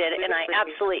needed it, and I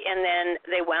absolutely, and then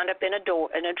they wound up in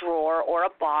a drawer or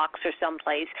a box or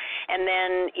someplace, and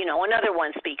then, another one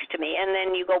speaks to me, and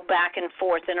then you go back and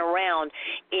forth and around.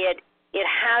 It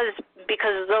has,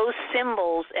 because those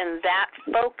symbols and that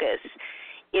focus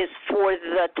is for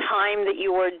the time that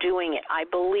you are doing it. I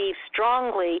believe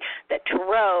strongly that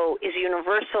tarot is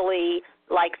universally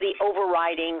like the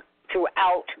overriding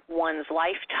throughout one's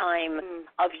lifetime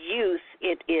of use.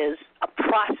 It is a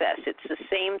process. It's the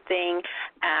same thing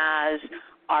as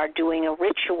our doing a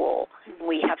ritual.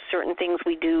 We have certain things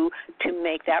we do to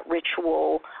make that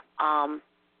ritual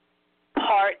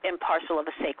part and parcel of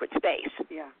a sacred space.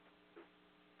 Yeah.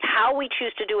 How we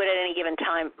choose to do it at any given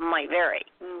time might vary,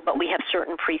 but we have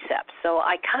certain precepts. So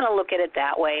I kind of look at it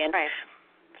that way. And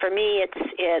for me,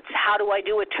 it's how do I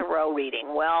do a tarot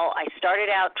reading? Well, I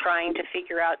started out trying to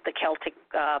figure out the Celtic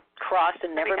cross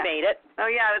and never made it. Oh,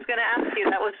 yeah, I was going to ask you.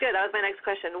 That was good. That was my next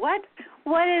question. What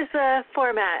What is the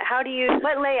format?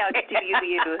 What layout do you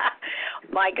use?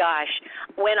 My gosh.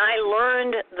 When I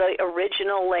learned the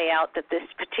original layout that this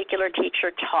particular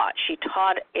teacher taught, she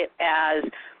taught it as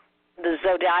the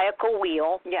zodiacal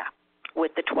wheel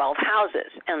with the 12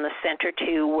 houses, and the center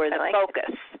two were the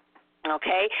focus.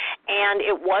 Okay? And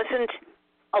it wasn't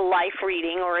a life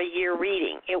reading or a year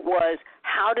reading. It was,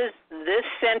 how does this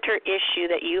center issue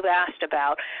that you've asked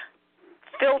about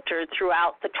filter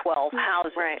throughout the 12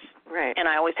 houses? Right. And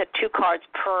I always had 2 cards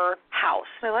per house.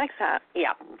 I like that.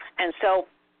 Yeah. And so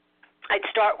I'd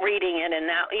start reading it, and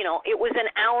now, it was an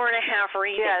hour and a half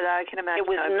reading. Yeah, I can imagine. It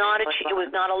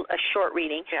was not a short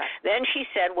reading. Yeah. Then she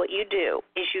said, what you do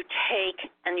is you take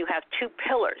and you have 2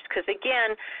 pillars, because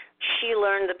again, she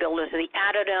learned the builders of the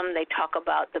addendum. They talk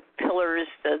about the pillars,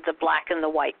 the black and the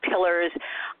white pillars.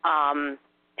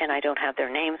 And I don't have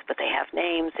their names, but they have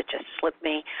names. It just slipped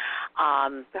me.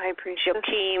 The high priestess.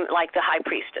 Joachim, like the high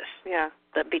priestess. Yeah.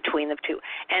 Between the 2.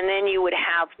 And then you would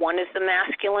have, one is the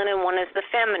masculine and one is the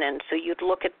feminine. So you'd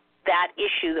look at that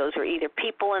issue. Those are either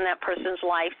people in that person's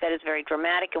life that is very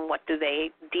dramatic and what do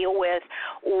they deal with,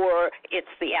 or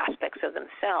it's the aspects of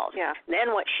themselves. Yeah.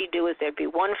 Then what she'd do is there'd be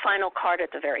one final card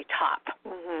at the very top.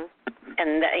 Mm-hmm.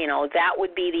 And, that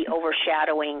would be the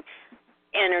overshadowing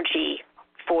energy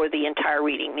for the entire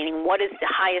reading, meaning what is the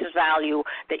highest value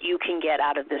that you can get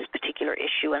out of this particular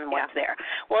issue and what's there.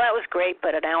 Well, that was great,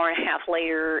 but an hour and a half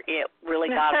later, it really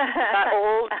got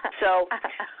old. So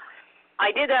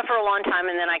I did that for a long time,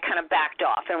 and then I kind of backed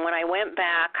off. And when I went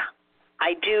back,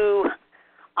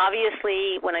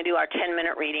 obviously, when I do our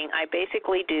 10-minute reading, I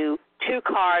basically do 2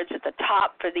 cards at the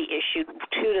top for the issue,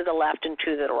 2 to the left and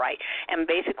 2 to the right. And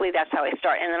basically that's how I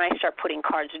start. And then I start putting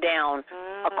cards down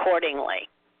accordingly.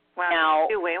 Wow, now,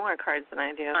 you do way more cards than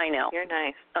I do. I know. You're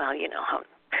nice.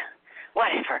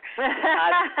 Whatever.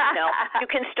 You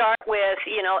can start with,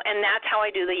 and that's how I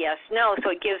do the yes, no,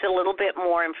 so it gives a little bit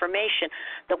more information.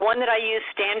 The one that I use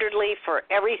standardly for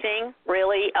everything,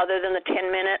 really, other than the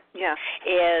 10-minute,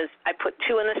 is I put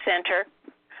 2 in the center.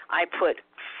 I put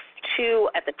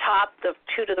 2 at the top, the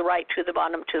 2 to the right, 2 to the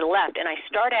bottom, 2 to the left. And I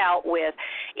start out with,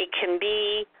 it can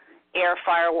be air,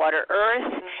 fire, water, earth.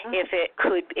 Mm-hmm. If it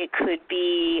could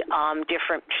be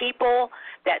different people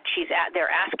that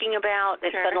they're asking about.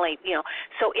 That suddenly,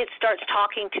 so it starts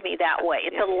talking to me that way.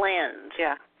 It's a lens.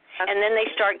 Yeah. And then they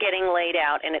start getting laid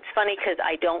out, and it's funny because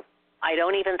I don't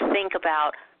even think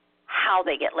about how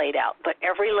they get laid out. But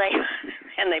every layout,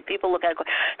 and people look at it and go,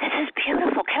 "This is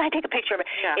beautiful. Can I take a picture of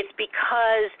it?" Yeah. It's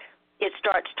because it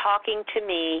starts talking to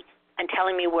me and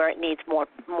telling me where it needs more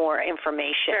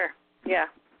information. Sure. Yeah.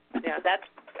 Yeah, that's,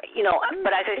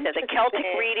 but as I said, the Celtic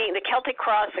reading, the Celtic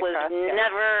cross was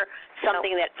never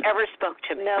something that ever spoke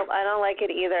to me. No, I don't like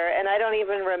it either, and I don't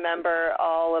even remember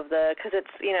all of because it's,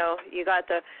 you got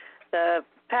the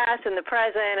past and the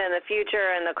present and the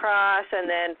future and the cross,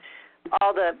 and then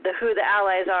all the who the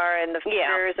allies are and the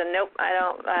figures, and nope, I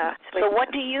don't. So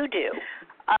what do you do?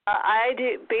 I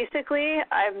do, basically,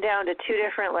 I'm down to 2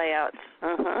 different layouts.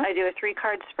 Mm-hmm. I do a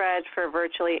 3-card spread for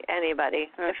virtually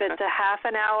anybody. Mm-hmm. If it's a half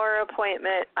an hour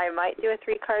appointment, I might do a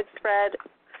 3-card spread,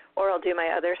 or I'll do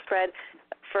my other spread.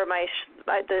 For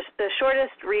the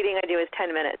shortest reading I do is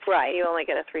 10 minutes. Right. You only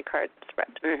get a 3-card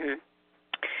spread. Mm-hmm.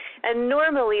 And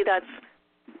normally that's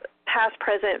past,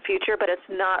 present, future, but it's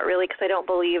not really, because I don't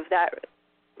believe that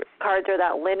cards are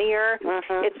that linear.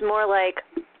 Mm-hmm. It's more like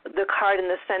the card in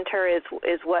the center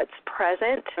is what's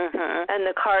present, and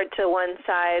the card to one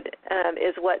side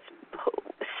is what's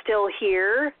still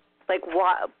here, like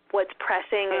what's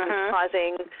pressing and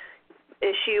causing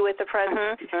issue with the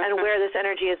present, and where this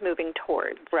energy is moving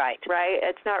towards. Right.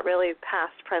 It's not really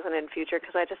past, present, and future,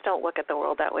 because I just don't look at the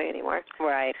world that way anymore.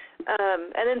 Right.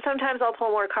 And then sometimes I'll pull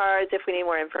more cards if we need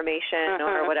more information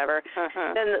or whatever.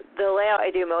 Then the layout I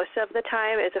do most of the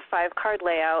time is a 5-card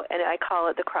layout, and I call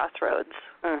it the crossroads.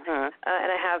 And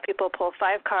I have people pull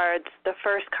 5 cards. The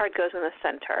first card goes in the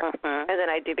center, and then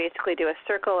I basically do a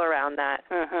circle around that.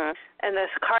 And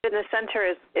this card in the center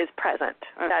is present.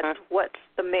 That's what's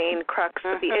the main crux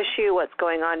of the issue, what's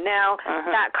going on now.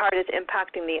 That card is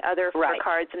impacting the other 4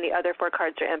 cards, and the other 4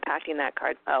 cards are impacting that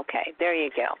card. Okay, there you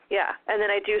go. Yeah, and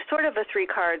then I do sort of a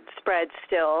 3-card spread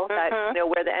still, that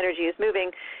where the energy is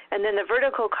moving. And then the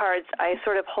vertical cards I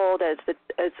sort of hold as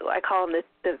I call them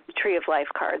the tree of life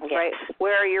cards, right?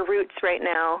 Where are your roots right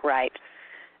now? Right.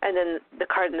 And then the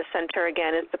card in the center,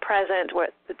 again, is the present,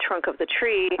 the trunk of the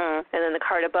tree, and then the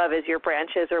card above is your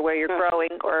branches or where you're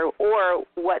growing or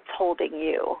what's holding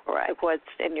you, like what's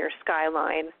in your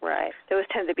skyline. Right. Those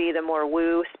tend to be the more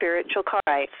woo spiritual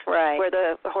cards, right. where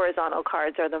the horizontal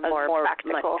cards are the more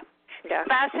practical.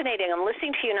 fascinating. I'm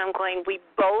listening to you and I'm going, we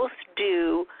both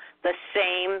do the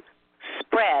same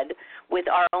spread with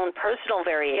our own personal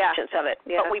variations of it,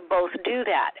 but we both do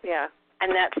that. Yeah.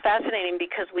 And that's fascinating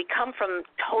because we come from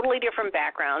totally different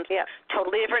backgrounds,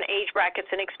 totally different age brackets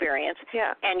and experience,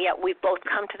 and yet we've both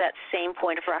come to that same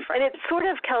point of reference. And it's sort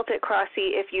of Celtic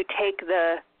Crossy if you take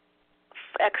the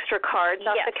extra cards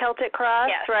off the Celtic Cross,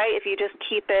 right? If you just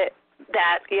keep it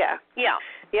that, Yeah,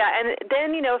 and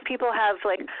then, if people have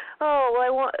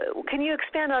can you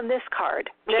expand on this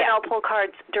card? Then I'll pull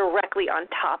cards directly on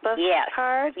top of the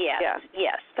card. Yes.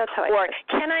 That's how Or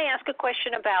can I ask a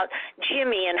question about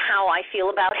Jimmy and how I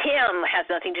feel about him? Has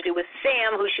nothing to do with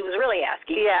Sam, who she was really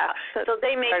asking. Yeah. So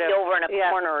they may be over in a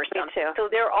corner or something. Me too. So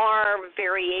there are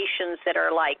variations that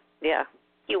are like,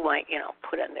 you might,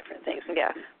 put on different things. Yeah.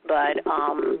 But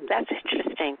that's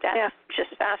interesting. That's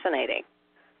just fascinating.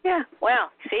 Yeah.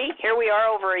 Well, see, here we are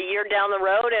over a year down the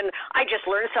road, and I just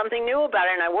learned something new about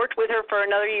her, and I worked with her for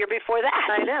another year before that.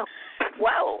 I know.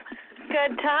 Wow.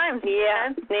 Good times. Yeah,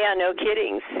 no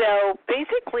kidding. So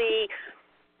basically,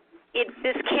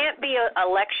 this can't be a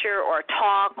lecture or a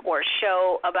talk or a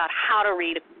show about how to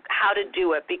read, how to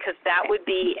do it, because that would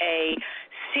be a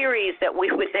series that we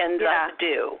would end up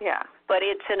do. Yeah. But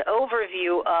it's an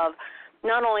overview of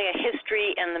not only a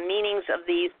history and the meanings of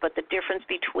these, but the difference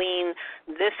between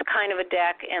this kind of a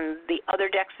deck and the other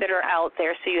decks that are out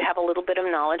there, so you have a little bit of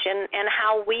knowledge, and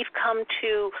how we've come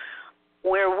to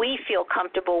where we feel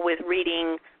comfortable with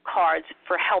reading cards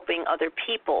for helping other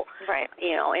people, right?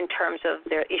 In terms of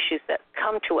their issues that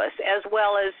come to us, as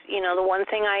well as, the one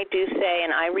thing I do say,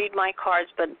 and I read my cards,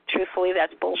 but truthfully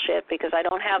that's bullshit because I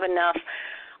don't have enough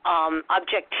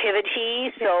objectivity,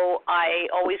 so I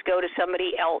always go to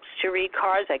somebody else to read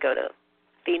cards. I go to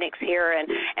Phoenix here,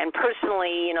 and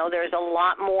personally, there's a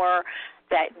lot more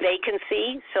that they can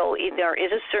see, so there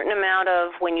is a certain amount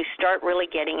of, when you start really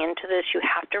getting into this, you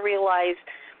have to realize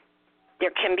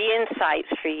there can be insights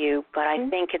for you, but I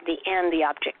think at the end, the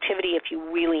objectivity, if you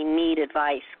really need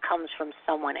advice, comes from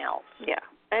someone else. Yeah,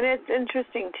 and it's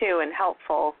interesting, too, and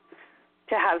helpful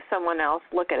to have someone else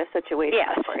look at a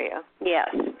situation for you. Yes.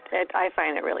 I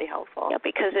find it really helpful. Yeah,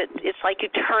 because it's like you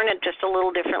turn it just a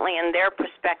little differently, and their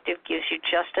perspective gives you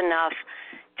just enough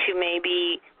to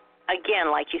maybe,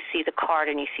 again, like you see the card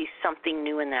and you see something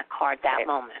new in that card that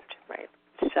moment. Right.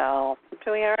 So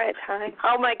we all right, honey?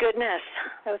 Oh, my goodness.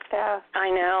 That was fast. I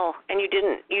know. And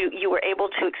you were able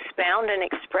to expound and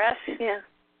express. Yeah.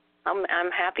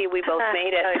 I'm happy we both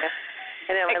made it. Oh, yeah.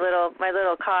 I know my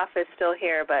little cough is still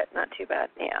here, but not too bad.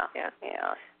 Yeah.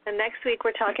 And next week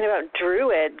we're talking about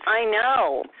druids. I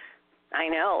know.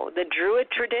 The druid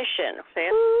tradition.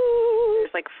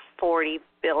 There's like 40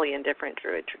 billion different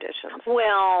druid traditions.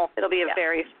 Well, it'll be a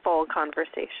very full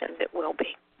conversation. It will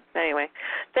be. Anyway,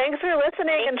 thanks for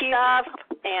listening and stuff.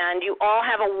 And you all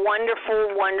have a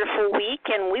wonderful, wonderful week,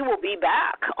 and we will be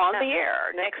back on the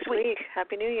air next week.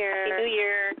 Happy New Year. Happy New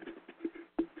Year.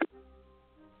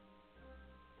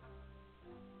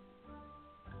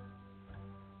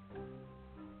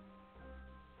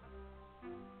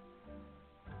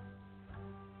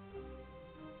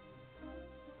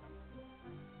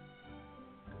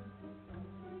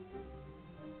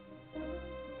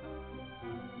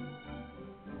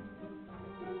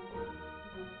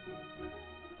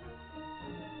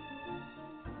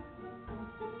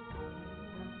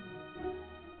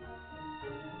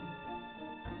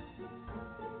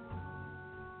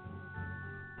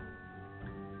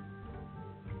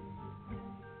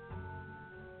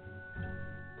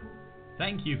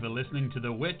 Thank you for listening to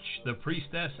The Witch, the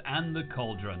Priestess, and the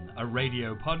Cauldron, a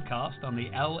radio podcast on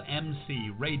the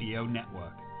LMC Radio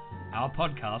Network. Our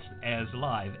podcast airs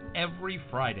live every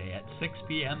Friday at 6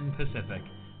 p.m. Pacific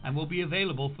and will be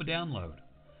available for download.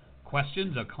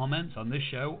 Questions or comments on this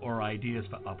show or ideas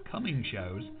for upcoming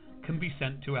shows can be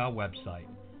sent to our website,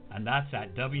 and that's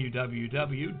at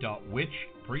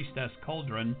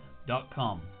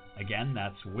www.witchpriestesscauldron.com. Again,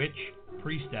 that's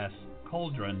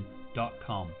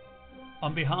witchpriestesscauldron.com.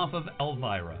 On behalf of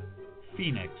Elvyra,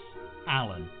 Phoenix,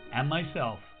 Alan, and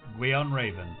myself, Gwion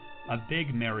Raven, a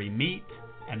big merry meet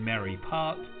and merry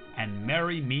part and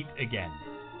merry meet again.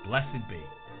 Blessed be.